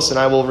Lord of hosts, and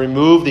I will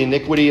remove the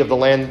iniquity of the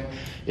land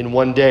in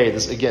one day.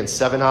 This, again,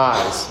 7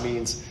 eyes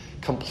means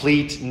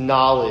complete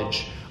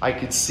knowledge. I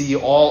could see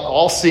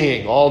all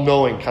seeing, all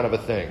knowing kind of a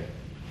thing.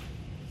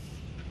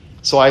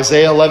 So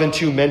Isaiah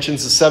 11:2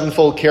 mentions the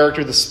 7-fold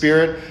character of the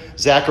Spirit.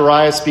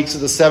 Zechariah speaks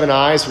of the 7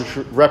 eyes, which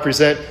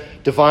represent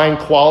divine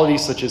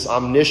qualities such as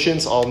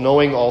omniscience,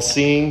 all-knowing,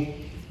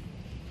 all-seeing.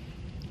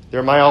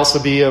 There might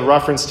also be a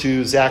reference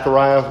to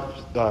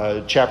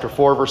Zechariah chapter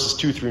 4, verses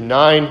 2 through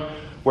 9,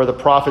 where the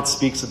prophet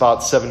speaks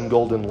about 7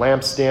 golden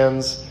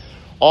lampstands.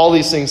 All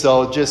these things,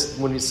 though, just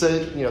when you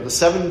say, the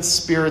 7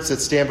 spirits that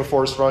stand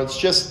before his throne, it's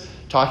just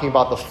talking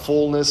about the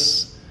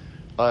fullness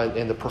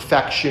and the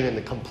perfection and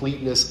the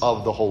completeness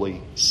of the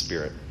Holy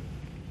Spirit.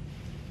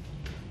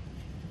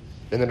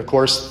 And then, of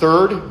course,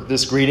 third,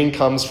 this greeting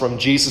comes from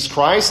Jesus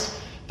Christ,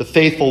 the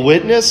faithful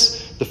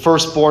witness, the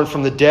firstborn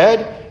from the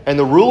dead, and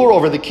the ruler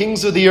over the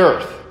kings of the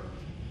earth.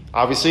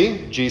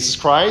 Obviously, Jesus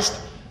Christ,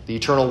 the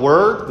eternal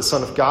Word, the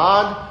Son of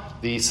God,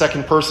 the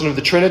second person of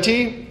the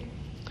Trinity.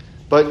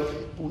 But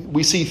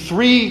we see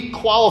 3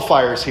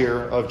 qualifiers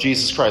here of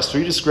Jesus Christ,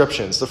 3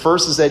 descriptions. The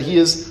first is that he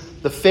is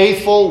the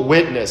faithful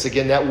witness.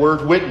 Again, that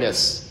word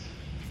witness.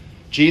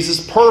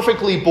 Jesus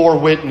perfectly bore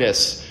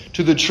witness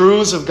to the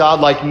truths of God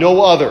like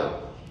no other.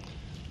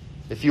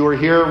 If you were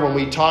here when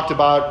we talked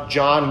about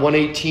John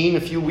 1:18 a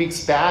few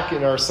weeks back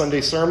in our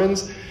Sunday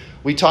sermons,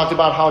 we talked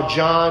about how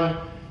John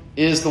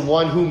is the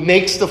one who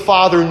makes the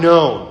Father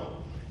known.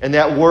 And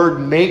that word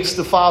makes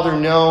the Father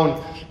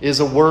known is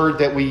a word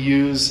that we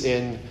use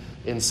in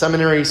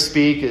seminary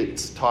speak.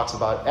 It talks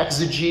about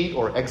exegete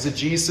or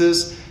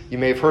exegesis. You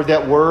may have heard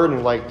that word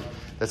and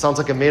that sounds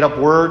like a made-up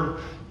word.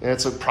 And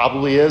it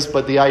probably is,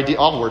 but the idea,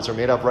 all words are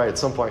made up, right, at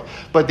some point.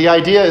 But the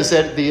idea is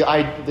that the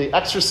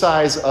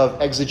exercise of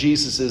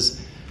exegesis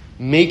is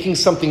making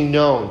something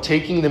known,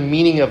 taking the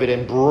meaning of it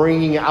and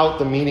bringing out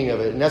the meaning of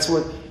it. And that's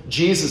what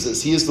Jesus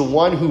is. He is the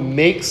one who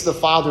makes the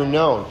Father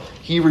known.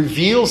 He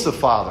reveals the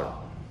Father.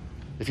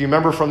 If you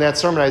remember from that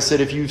sermon, I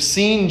said, if you've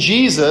seen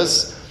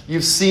Jesus,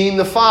 you've seen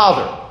the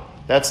Father.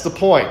 That's the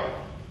point.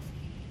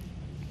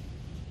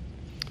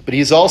 But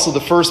he's also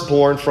the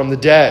firstborn from the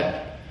dead.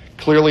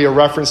 Clearly a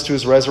reference to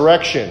his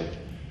resurrection.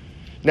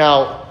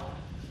 Now,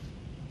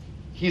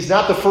 he's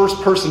not the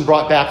first person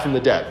brought back from the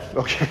dead.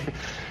 Okay,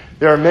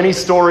 there are many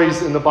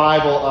stories in the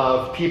Bible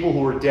of people who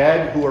were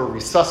dead who are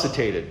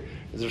resuscitated.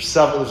 There's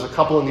a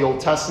couple in the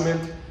Old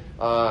Testament.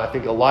 I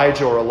think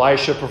Elijah or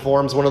Elisha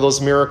performs one of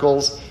those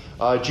miracles.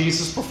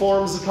 Jesus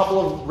performs a couple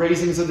of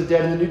raisings of the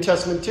dead in the New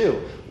Testament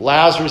too.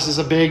 Lazarus is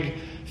a big,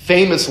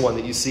 famous one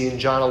that you see in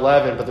John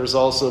 11, but there's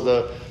also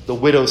the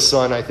widow's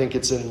son. I think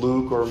it's in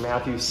Luke or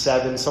Matthew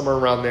 7, somewhere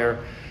around there.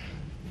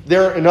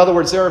 In other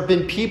words, there have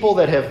been people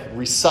that have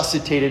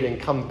resuscitated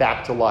and come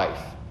back to life.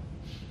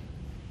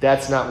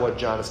 That's not what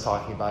John is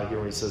talking about here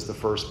when he says the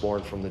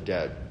firstborn from the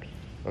dead.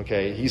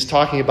 Okay, he's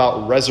talking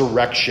about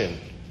resurrection.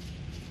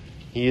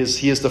 He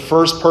is the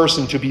first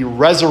person to be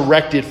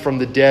resurrected from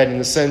the dead in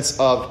the sense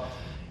of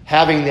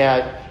having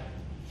that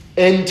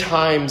end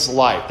times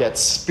life, that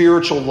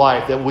spiritual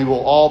life that we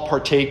will all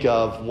partake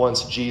of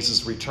once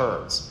Jesus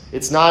returns.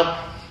 It's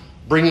not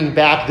bringing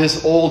back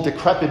this old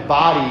decrepit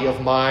body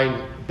of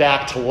mine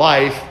back to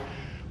life.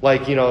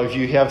 Like, if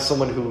you have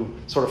someone who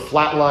sort of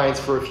flatlines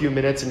for a few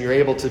minutes and you're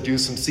able to do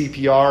some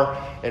CPR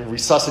and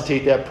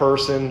resuscitate that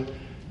person,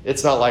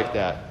 it's not like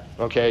that.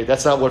 Okay,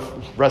 that's not what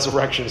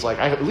resurrection is like.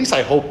 At least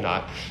I hope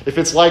not. If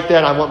it's like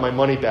that, I want my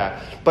money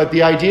back. But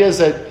the idea is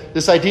that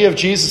this idea of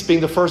Jesus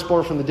being the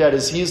firstborn from the dead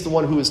is he is the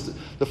one who is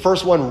the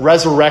first one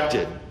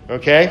resurrected.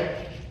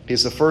 Okay?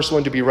 He's the first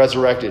one to be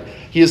resurrected.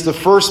 He is the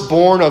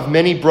firstborn of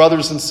many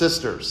brothers and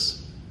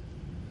sisters.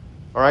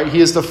 All right? He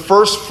is the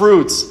first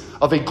fruits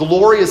of a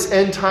glorious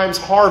end times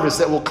harvest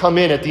that will come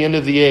in at the end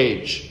of the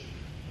age.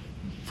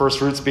 First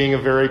fruits being a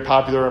very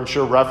popular, I'm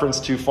sure, reference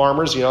to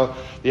farmers.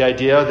 The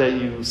idea that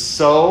you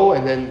sow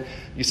and then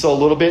you sow a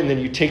little bit and then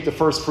you take the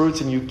first fruits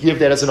and you give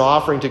that as an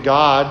offering to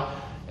God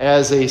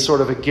as a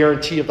sort of a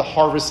guarantee of the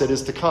harvest that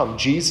is to come.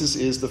 Jesus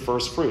is the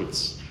first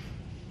fruits.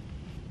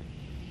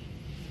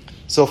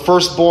 So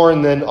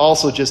firstborn then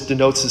also just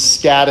denotes his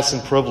status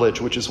and privilege,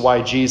 which is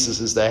why Jesus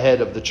is the head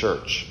of the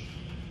church.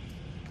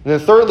 And then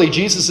thirdly,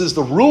 Jesus is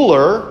the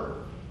ruler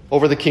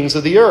over the kings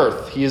of the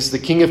earth. He is the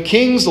King of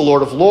kings, the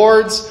Lord of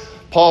lords.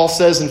 Paul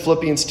says in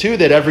Philippians 2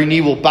 that every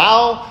knee will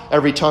bow,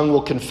 every tongue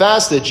will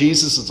confess that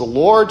Jesus is the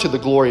Lord to the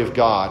glory of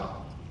God.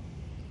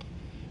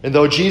 And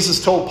though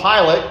Jesus told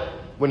Pilate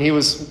when he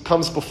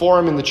comes before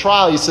him in the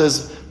trial, he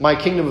says, my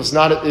kingdom is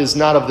not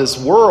of this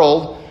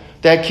world,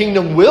 that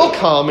kingdom will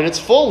come in its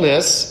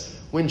fullness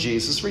when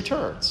Jesus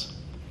returns.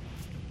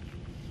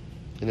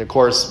 And of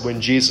course,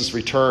 when Jesus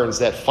returns,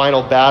 that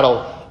final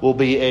battle will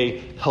be a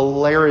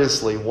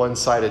hilariously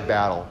one-sided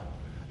battle.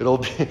 It'll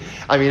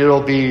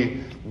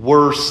be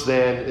worse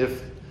than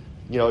if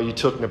you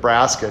took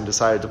Nebraska and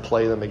decided to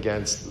play them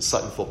against the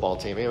Sutton football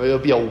team. It'll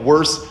be a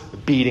worse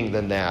beating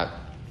than that.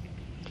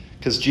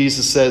 Because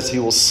Jesus says he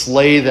will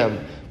slay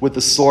them with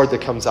the sword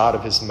that comes out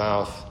of his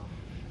mouth.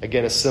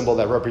 Again, a symbol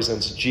that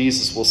represents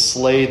Jesus will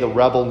slay the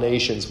rebel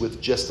nations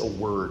with just a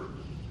word.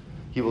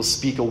 He will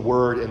speak a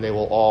word and they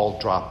will all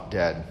drop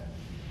dead.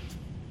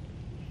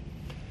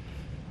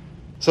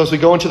 So as we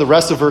go into the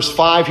rest of verse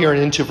 5 here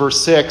and into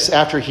verse 6,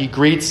 after he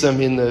greets them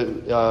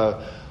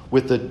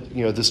with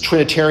this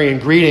Trinitarian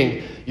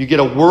greeting, you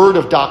get a word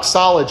of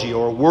doxology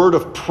or a word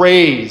of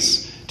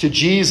praise to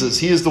Jesus.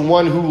 He is the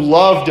one who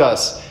loved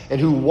us and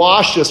who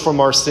washed us from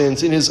our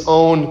sins in his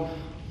own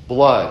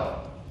blood.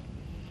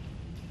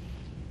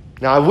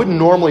 Now, I wouldn't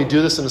normally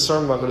do this in a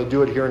sermon, but I'm going to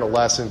do it here in a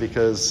lesson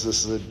because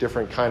this is a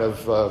different kind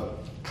of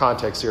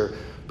context here.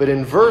 But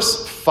in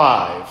verse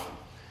 5,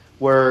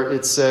 where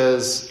it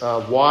says,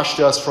 washed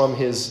us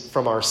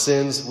from our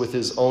sins with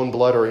his own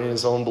blood or in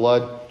his own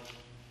blood.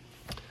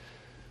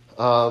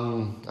 I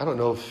don't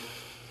know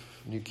if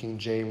New King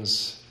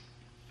James...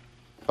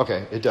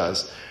 Okay, it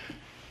does.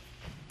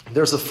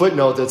 There's a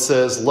footnote that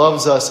says,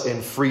 loves us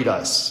and freed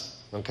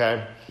us.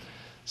 Okay?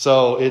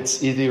 So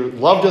it's either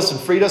loved us and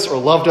freed us or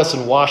loved us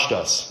and washed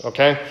us.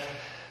 Okay?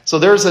 So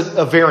there's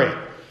a variant.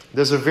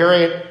 There's a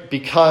variant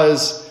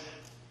because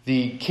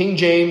the King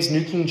James,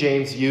 New King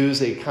James,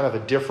 use a kind of a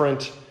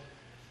different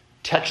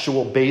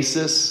textual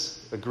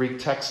basis, a Greek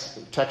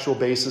textual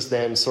basis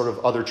than sort of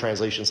other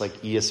translations like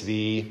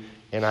ESV,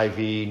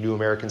 NIV, New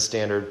American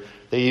Standard.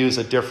 They use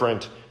a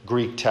different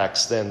Greek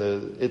text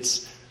than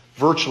it's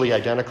virtually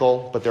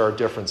identical, but there are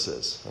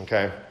differences,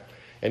 okay?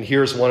 And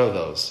here's one of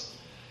those.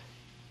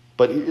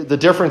 But the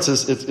difference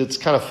is, it's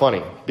kind of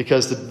funny,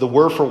 because the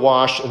word for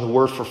wash and the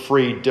word for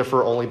free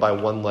differ only by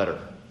one letter,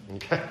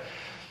 okay?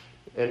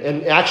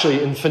 And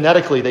actually, and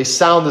phonetically, they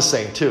sound the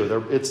same,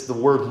 too. It's the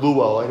word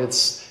luo, and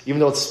even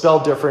though it's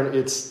spelled different,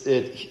 it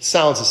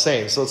sounds the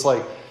same. So it's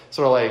like,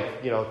 sort of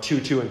like,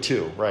 2, 2, and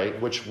 2,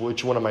 right? Which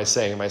one am I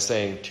saying? Am I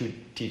saying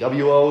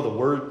TWO,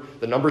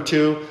 the number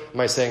 2? Am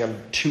I saying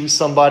I'm to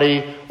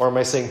somebody? Or am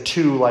I saying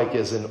to like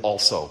as in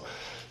also?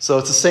 So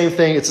it's the same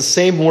thing. It's the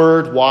same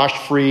word,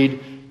 washed,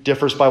 freed,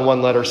 differs by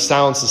one letter,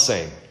 sounds the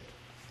same.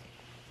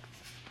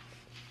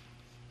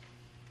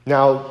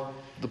 Now,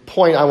 the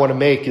point I want to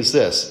make is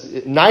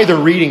this. Neither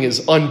reading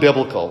is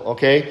unbiblical,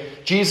 okay?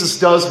 Jesus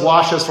does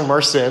wash us from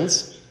our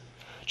sins.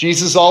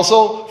 Jesus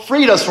also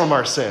freed us from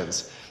our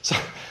sins.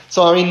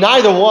 So I mean,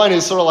 neither one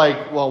is sort of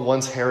like, well,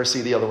 one's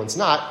heresy, the other one's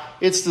not.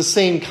 It's the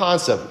same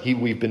concept.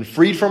 We've been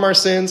freed from our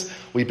sins.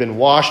 We've been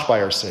washed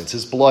by our sins.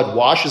 His blood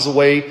washes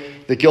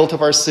away the guilt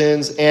of our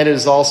sins, and it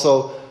is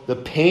also the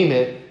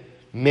payment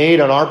made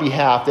on our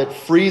behalf that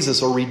frees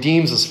us or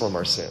redeems us from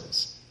our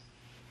sins.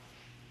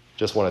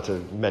 Just wanted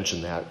to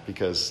mention that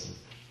because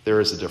there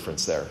is a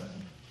difference there.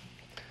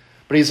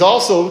 But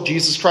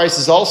Jesus Christ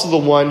is also the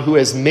one who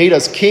has made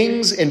us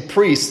kings and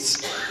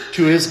priests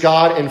to his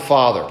God and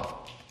Father.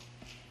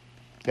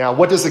 Now,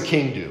 what does a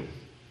king do?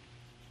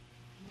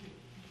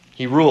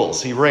 He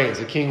rules, he reigns.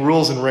 A king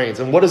rules and reigns.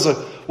 And what does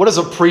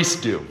a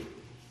priest do?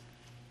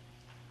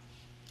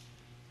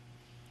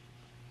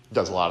 He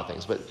does a lot of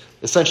things, but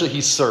essentially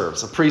he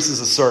serves. A priest is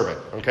a servant,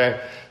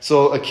 okay?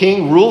 So a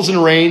king rules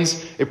and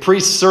reigns, a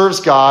priest serves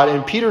God,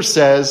 and Peter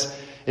says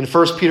in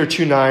 1 Peter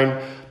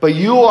 2:9, but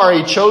you are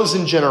a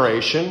chosen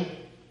generation,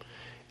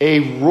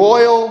 a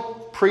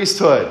royal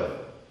priesthood,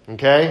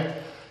 okay?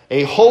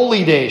 A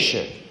holy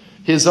nation,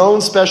 his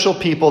own special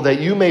people,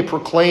 that you may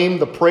proclaim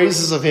the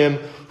praises of him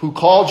who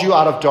called you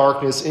out of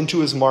darkness into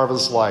his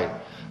marvelous light.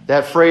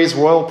 That phrase,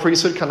 royal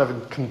priesthood, kind of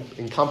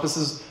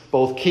encompasses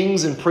both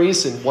kings and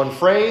priests in one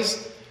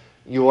phrase.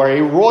 You are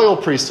a royal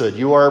priesthood.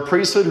 You are a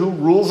priesthood who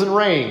rules and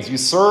reigns. You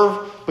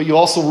serve, but you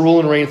also rule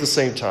and reign at the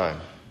same time.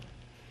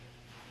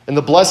 And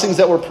the blessings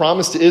that were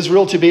promised to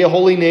Israel to be a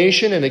holy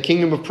nation and a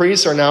kingdom of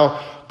priests are now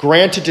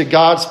granted to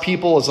God's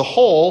people as a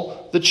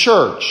whole, the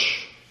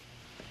church.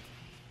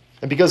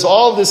 And because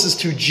all of this is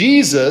to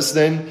Jesus,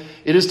 then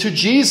it is to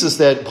Jesus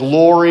that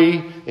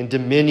glory and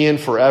dominion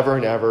forever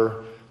and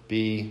ever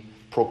be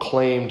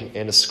proclaimed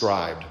and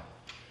ascribed.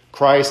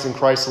 Christ and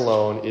Christ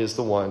alone is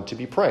the one to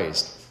be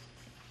praised.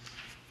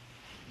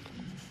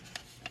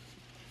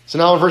 So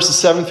now in verses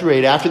 7 through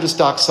 8, after this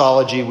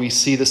doxology, we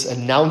see this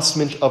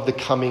announcement of the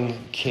coming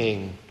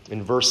king.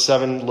 In verse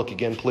 7, look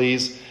again,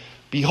 please.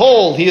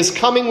 Behold, he is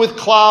coming with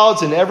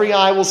clouds, and every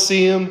eye will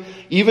see him,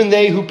 even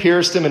they who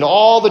pierced him, and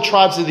all the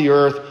tribes of the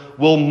earth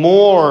will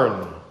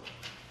mourn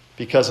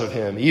because of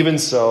him. Even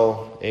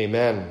so,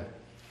 amen.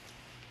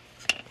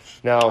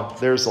 Now,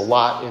 there's a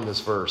lot in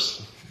this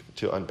verse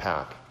to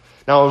unpack.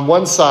 Now, on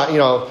one side,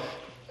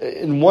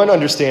 in one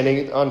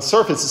understanding, on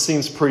surface, it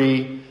seems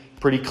pretty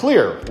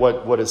clear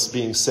what is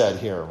being said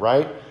here,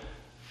 right?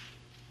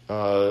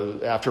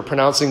 After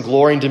pronouncing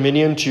glory and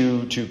dominion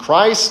to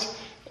Christ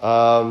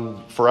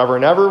forever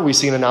and ever, we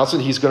see an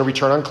announcement he's going to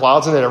return on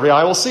clouds and that every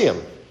eye will see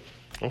him.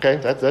 Okay,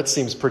 that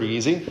seems pretty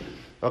easy.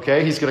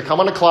 Okay, he's going to come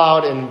on a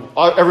cloud and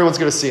everyone's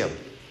going to see him.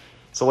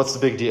 So what's the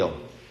big deal?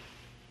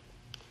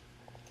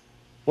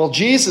 Well,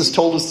 Jesus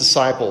told his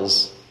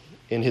disciples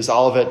in his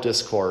Olivet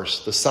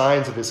Discourse the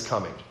signs of his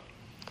coming.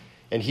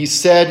 And he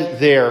said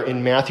there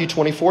in Matthew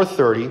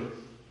 24:30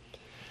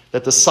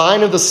 that the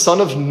sign of the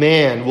Son of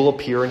Man will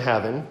appear in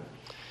heaven,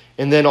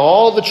 and then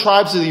all the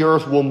tribes of the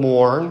earth will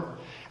mourn,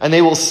 and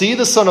they will see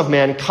the Son of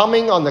Man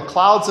coming on the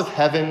clouds of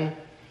heaven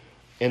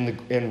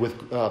and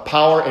with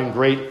power and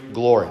great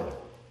glory.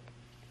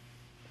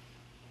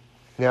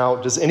 Now,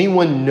 does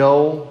anyone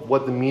know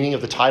what the meaning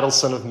of the title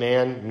Son of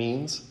Man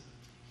means?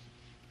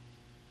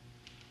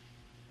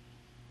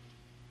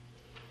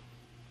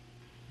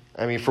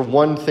 I mean, for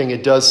one thing,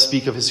 it does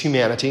speak of his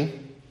humanity,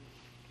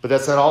 but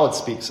that's not all it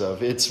speaks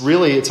of. It's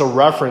a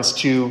reference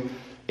to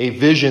a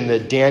vision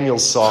that Daniel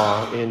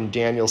saw in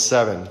Daniel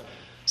 7.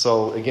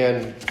 So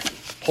again,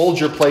 hold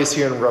your place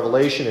here in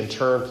Revelation and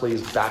turn,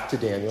 please, back to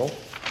Daniel.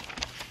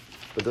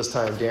 But this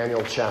time,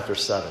 Daniel chapter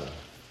 7.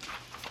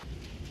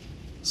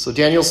 So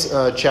Daniel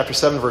chapter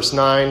 7, verse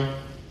 9,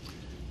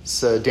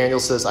 Daniel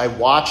says, I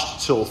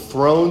watched till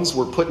thrones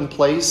were put in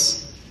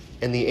place,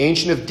 and the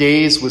Ancient of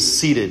Days was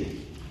seated.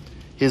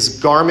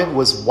 His garment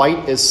was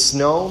white as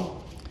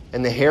snow,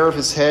 and the hair of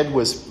his head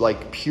was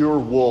like pure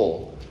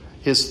wool.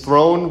 His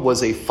throne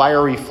was a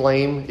fiery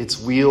flame,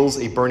 its wheels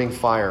a burning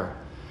fire.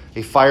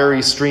 A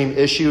fiery stream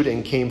issued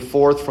and came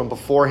forth from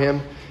before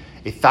him.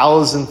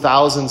 1,000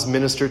 thousands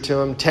ministered to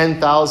him.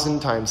 10,000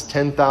 times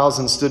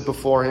 10,000 stood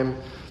before him.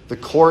 The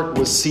court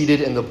was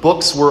seated and the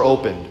books were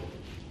opened.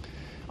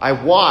 I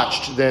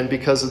watched then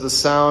because of the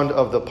sound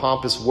of the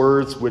pompous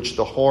words which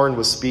the horn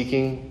was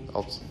speaking.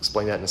 I'll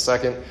explain that in a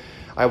second.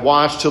 I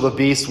watched till the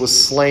beast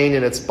was slain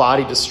and its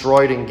body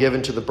destroyed and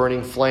given to the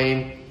burning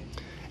flame.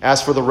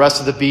 As for the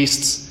rest of the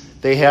beasts,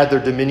 they had their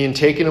dominion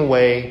taken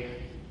away,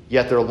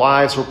 yet their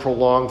lives were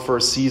prolonged for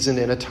a season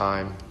and a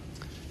time.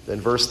 Then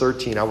verse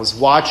 13, I was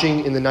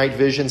watching in the night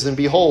visions, and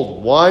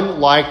behold, one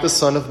like the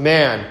Son of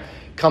Man,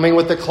 coming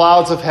with the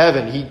clouds of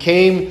heaven. He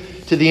came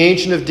to the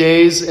Ancient of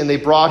Days, and they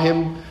brought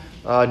him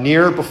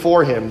near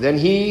before him. Then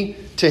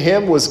to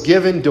him was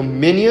given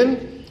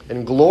dominion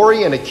and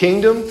glory and a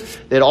kingdom,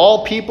 that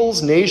all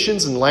peoples,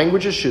 nations, and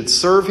languages should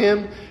serve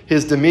him.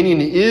 His dominion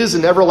is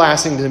an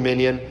everlasting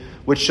dominion,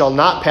 which shall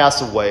not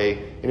pass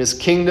away, and his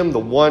kingdom the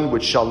one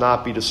which shall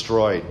not be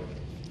destroyed.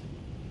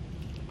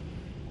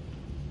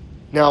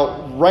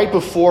 Now, right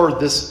before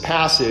this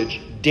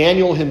passage,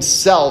 Daniel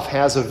himself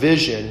has a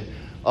vision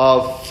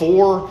of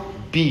 4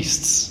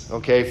 beasts,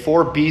 okay?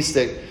 4 beasts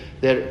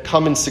that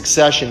come in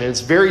succession. And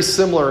it's very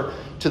similar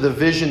to the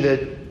vision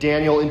that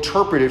Daniel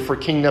interpreted for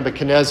King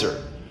Nebuchadnezzar.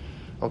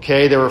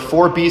 Okay, there are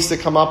 4 beasts that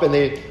come up, and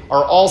they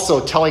are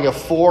also telling of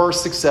 4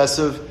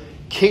 successive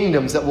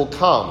kingdoms that will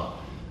come.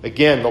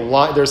 Again,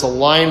 there's a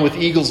lion with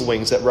eagle's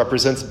wings that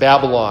represents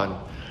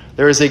Babylon.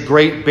 There is a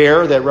great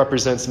bear that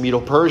represents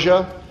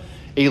Medo-Persia.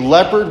 A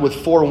leopard with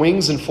 4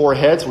 wings and 4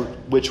 heads,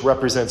 which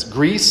represents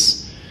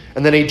Greece.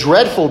 And then a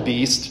dreadful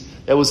beast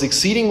that was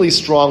exceedingly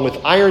strong with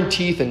iron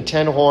teeth and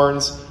 10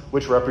 horns,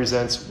 which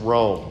represents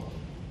Rome.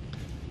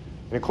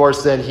 And of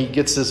course, then he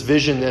gets this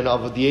vision then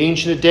of the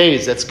Ancient of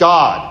Days. That's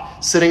God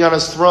sitting on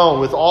his throne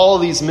with all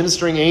of these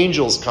ministering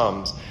angels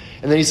comes.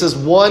 And then he says,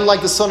 one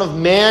like the Son of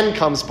Man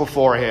comes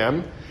before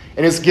him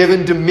and is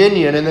given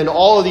dominion. And then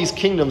all of these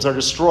kingdoms are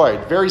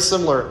destroyed. Very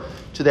similar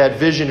to that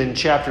vision in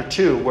chapter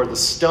 2 where the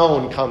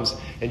stone comes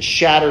and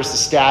shatters the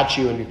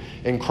statue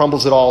and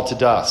crumbles it all to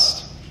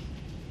dust.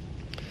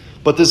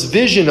 But this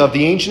vision of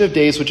the Ancient of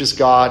Days, which is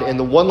God, and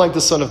the one like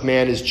the Son of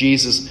Man is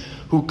Jesus,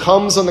 who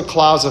comes on the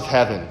clouds of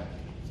heaven.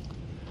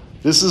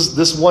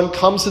 This one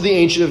comes to the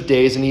Ancient of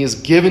Days, and he is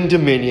given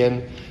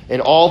dominion,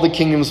 and all the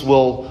kingdoms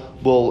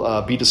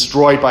will be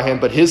destroyed by him,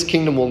 but his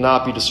kingdom will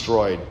not be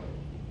destroyed.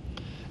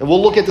 And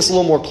we'll look at this a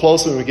little more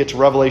closely when we get to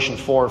Revelation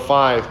 4 and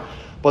 5.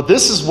 But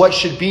this is what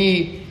should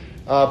be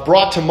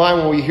brought to mind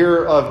when we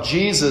hear of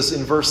Jesus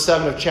in verse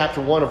 7 of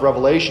chapter 1 of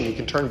Revelation. You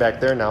can turn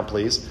back there now,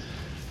 please.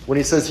 When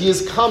he says, he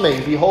is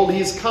coming, behold, he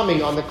is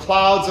coming on the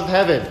clouds of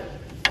heaven.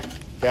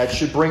 That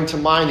should bring to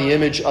mind the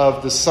image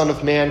of the Son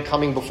of Man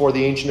coming before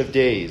the Ancient of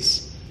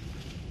Days.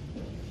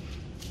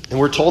 And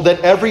we're told that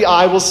every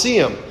eye will see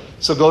him.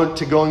 So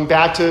going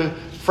back to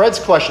Fred's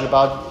question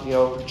about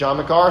John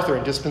MacArthur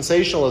and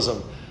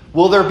dispensationalism.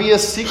 Will there be a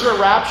secret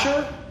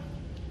rapture?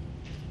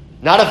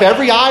 Not if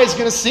every eye is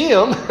going to see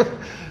him,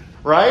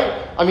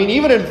 right? I mean,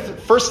 even in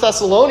 1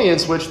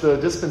 Thessalonians, which the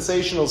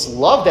dispensationalists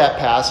love that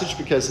passage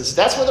because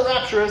that's where the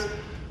rapture is.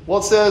 Well,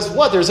 it says,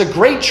 what? There's a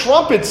great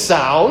trumpet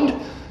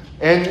sound.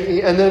 And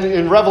then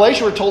in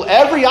Revelation, we're told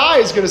every eye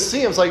is going to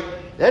see him. It's like,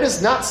 that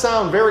does not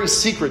sound very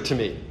secret to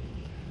me.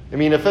 I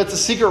mean, if it's a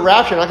secret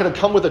rapture, you're not going to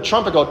come with a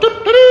trumpet go,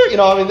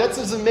 that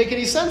doesn't make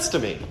any sense to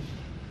me.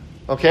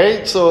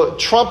 Okay, so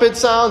trumpet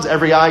sounds,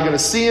 every eye going to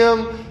see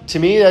him. To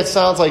me, that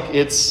sounds like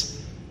it's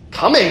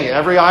coming.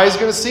 Every eye is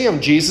going to see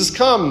him. Jesus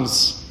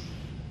comes.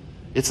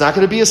 It's not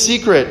going to be a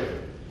secret.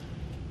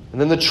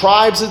 And then the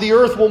tribes of the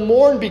earth will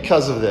mourn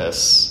because of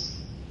this.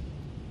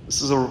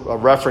 This is a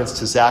reference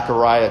to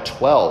Zechariah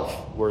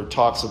 12, where it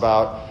talks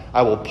about,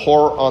 I will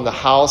pour on the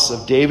house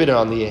of David and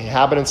on the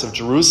inhabitants of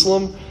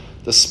Jerusalem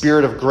the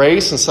spirit of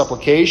grace and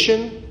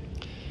supplication.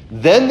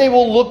 Then they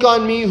will look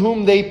on me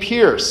whom they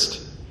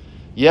pierced.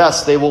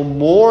 Yes, they will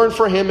mourn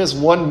for him as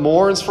one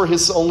mourns for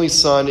his only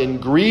son,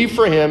 and grieve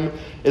for him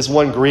as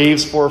one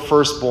grieves for a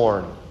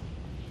firstborn.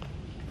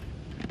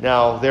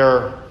 Now,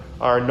 there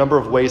are a number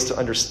of ways to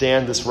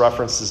understand this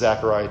reference to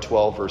Zechariah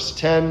 12, verse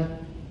 10.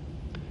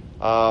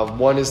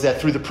 One is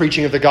that through the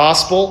preaching of the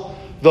gospel,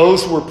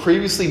 those who were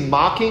previously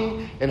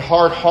mocking and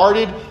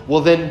hard-hearted will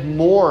then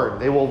mourn.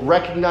 They will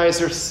recognize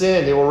their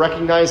sin. They will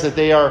recognize that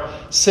they are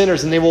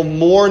sinners, and they will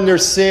mourn their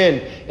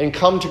sin and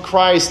come to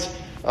Christ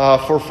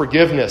for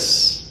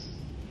forgiveness.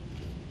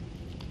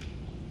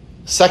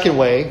 Second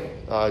way,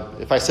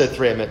 if I said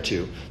three, I meant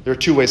two. There are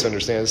two ways to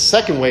understand this. The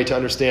second way to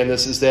understand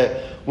this is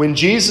that when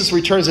Jesus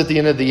returns at the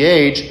end of the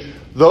age,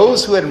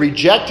 those who had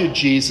rejected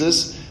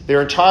Jesus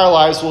their entire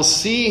lives will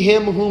see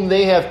him whom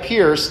they have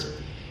pierced,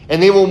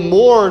 and they will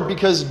mourn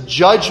because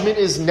judgment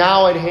is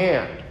now at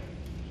hand.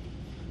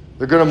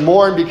 They're going to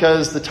mourn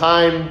because the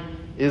time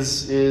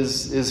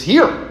is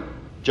here.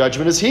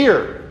 Judgment is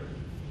here.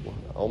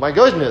 Oh my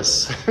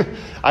goodness.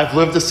 I've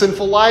lived a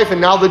sinful life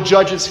and now the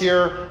judge is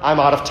here.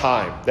 I'm out of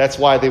time. That's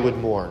why they would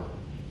mourn.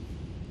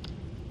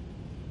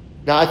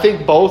 Now, I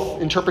think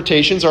both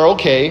interpretations are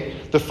okay.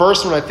 The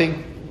first one, I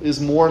think,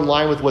 is more in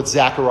line with what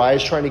Zechariah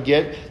is trying to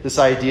get, this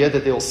idea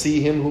that they will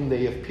see him whom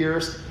they have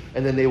pierced,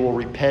 and then they will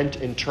repent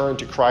and turn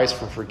to Christ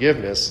for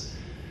forgiveness.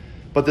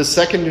 But the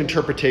second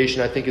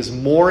interpretation, I think, is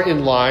more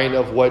in line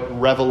of what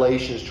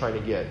Revelation is trying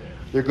to get.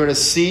 They're going to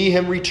see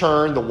him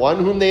return, the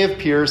one whom they have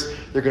pierced.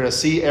 They're going to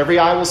see, every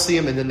eye will see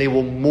him, and then they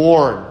will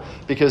mourn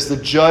because the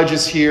judge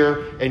is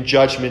here and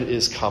judgment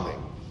is coming.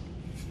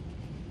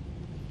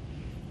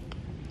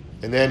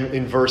 And then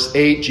in verse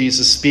 8,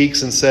 Jesus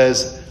speaks and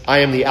says, I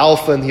am the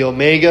Alpha and the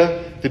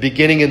Omega, the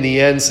beginning and the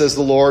end, says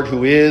the Lord,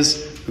 who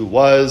is, who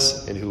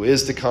was, and who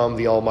is to come,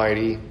 the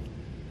Almighty.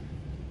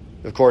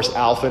 Of course,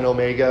 Alpha and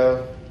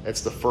Omega,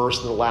 that's the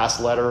first and the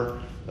last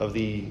letter of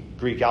the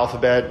Greek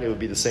alphabet. It would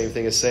be the same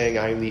thing as saying,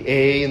 I am the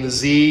A and the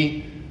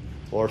Z,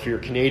 or if you're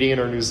Canadian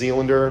or New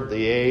Zealander,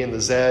 the A and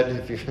the Z,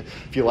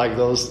 if you like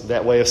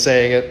that way of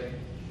saying it.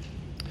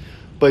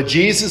 But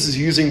Jesus is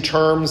using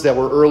terms that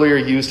were earlier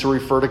used to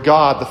refer to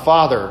God, the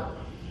Father,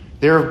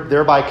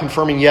 thereby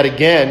confirming yet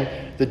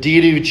again the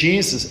deity of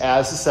Jesus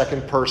as the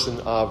second person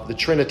of the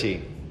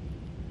Trinity.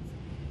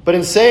 But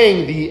in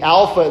saying the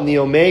Alpha and the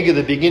Omega,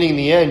 the beginning and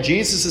the end,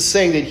 Jesus is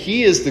saying that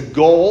he is the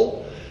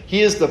goal,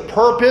 he is the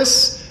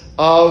purpose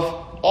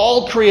of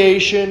all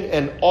creation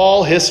and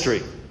all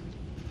history.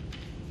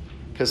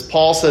 Because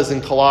Paul says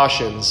in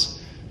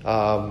Colossians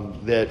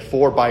that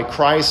for by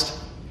Christ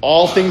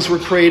all things were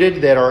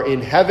created that are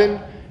in heaven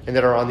and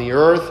that are on the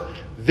earth,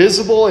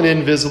 visible and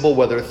invisible,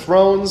 whether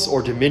thrones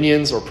or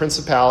dominions or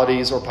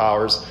principalities or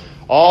powers.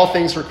 All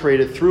things were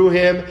created through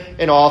him,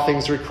 and all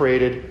things were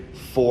created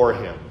for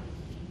him.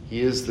 He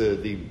is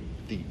the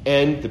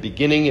end, the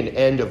beginning and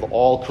end of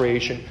all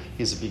creation.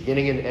 He is the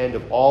beginning and end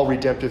of all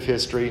redemptive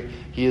history.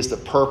 He is the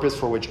purpose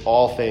for which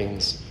all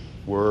things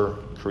were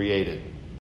created.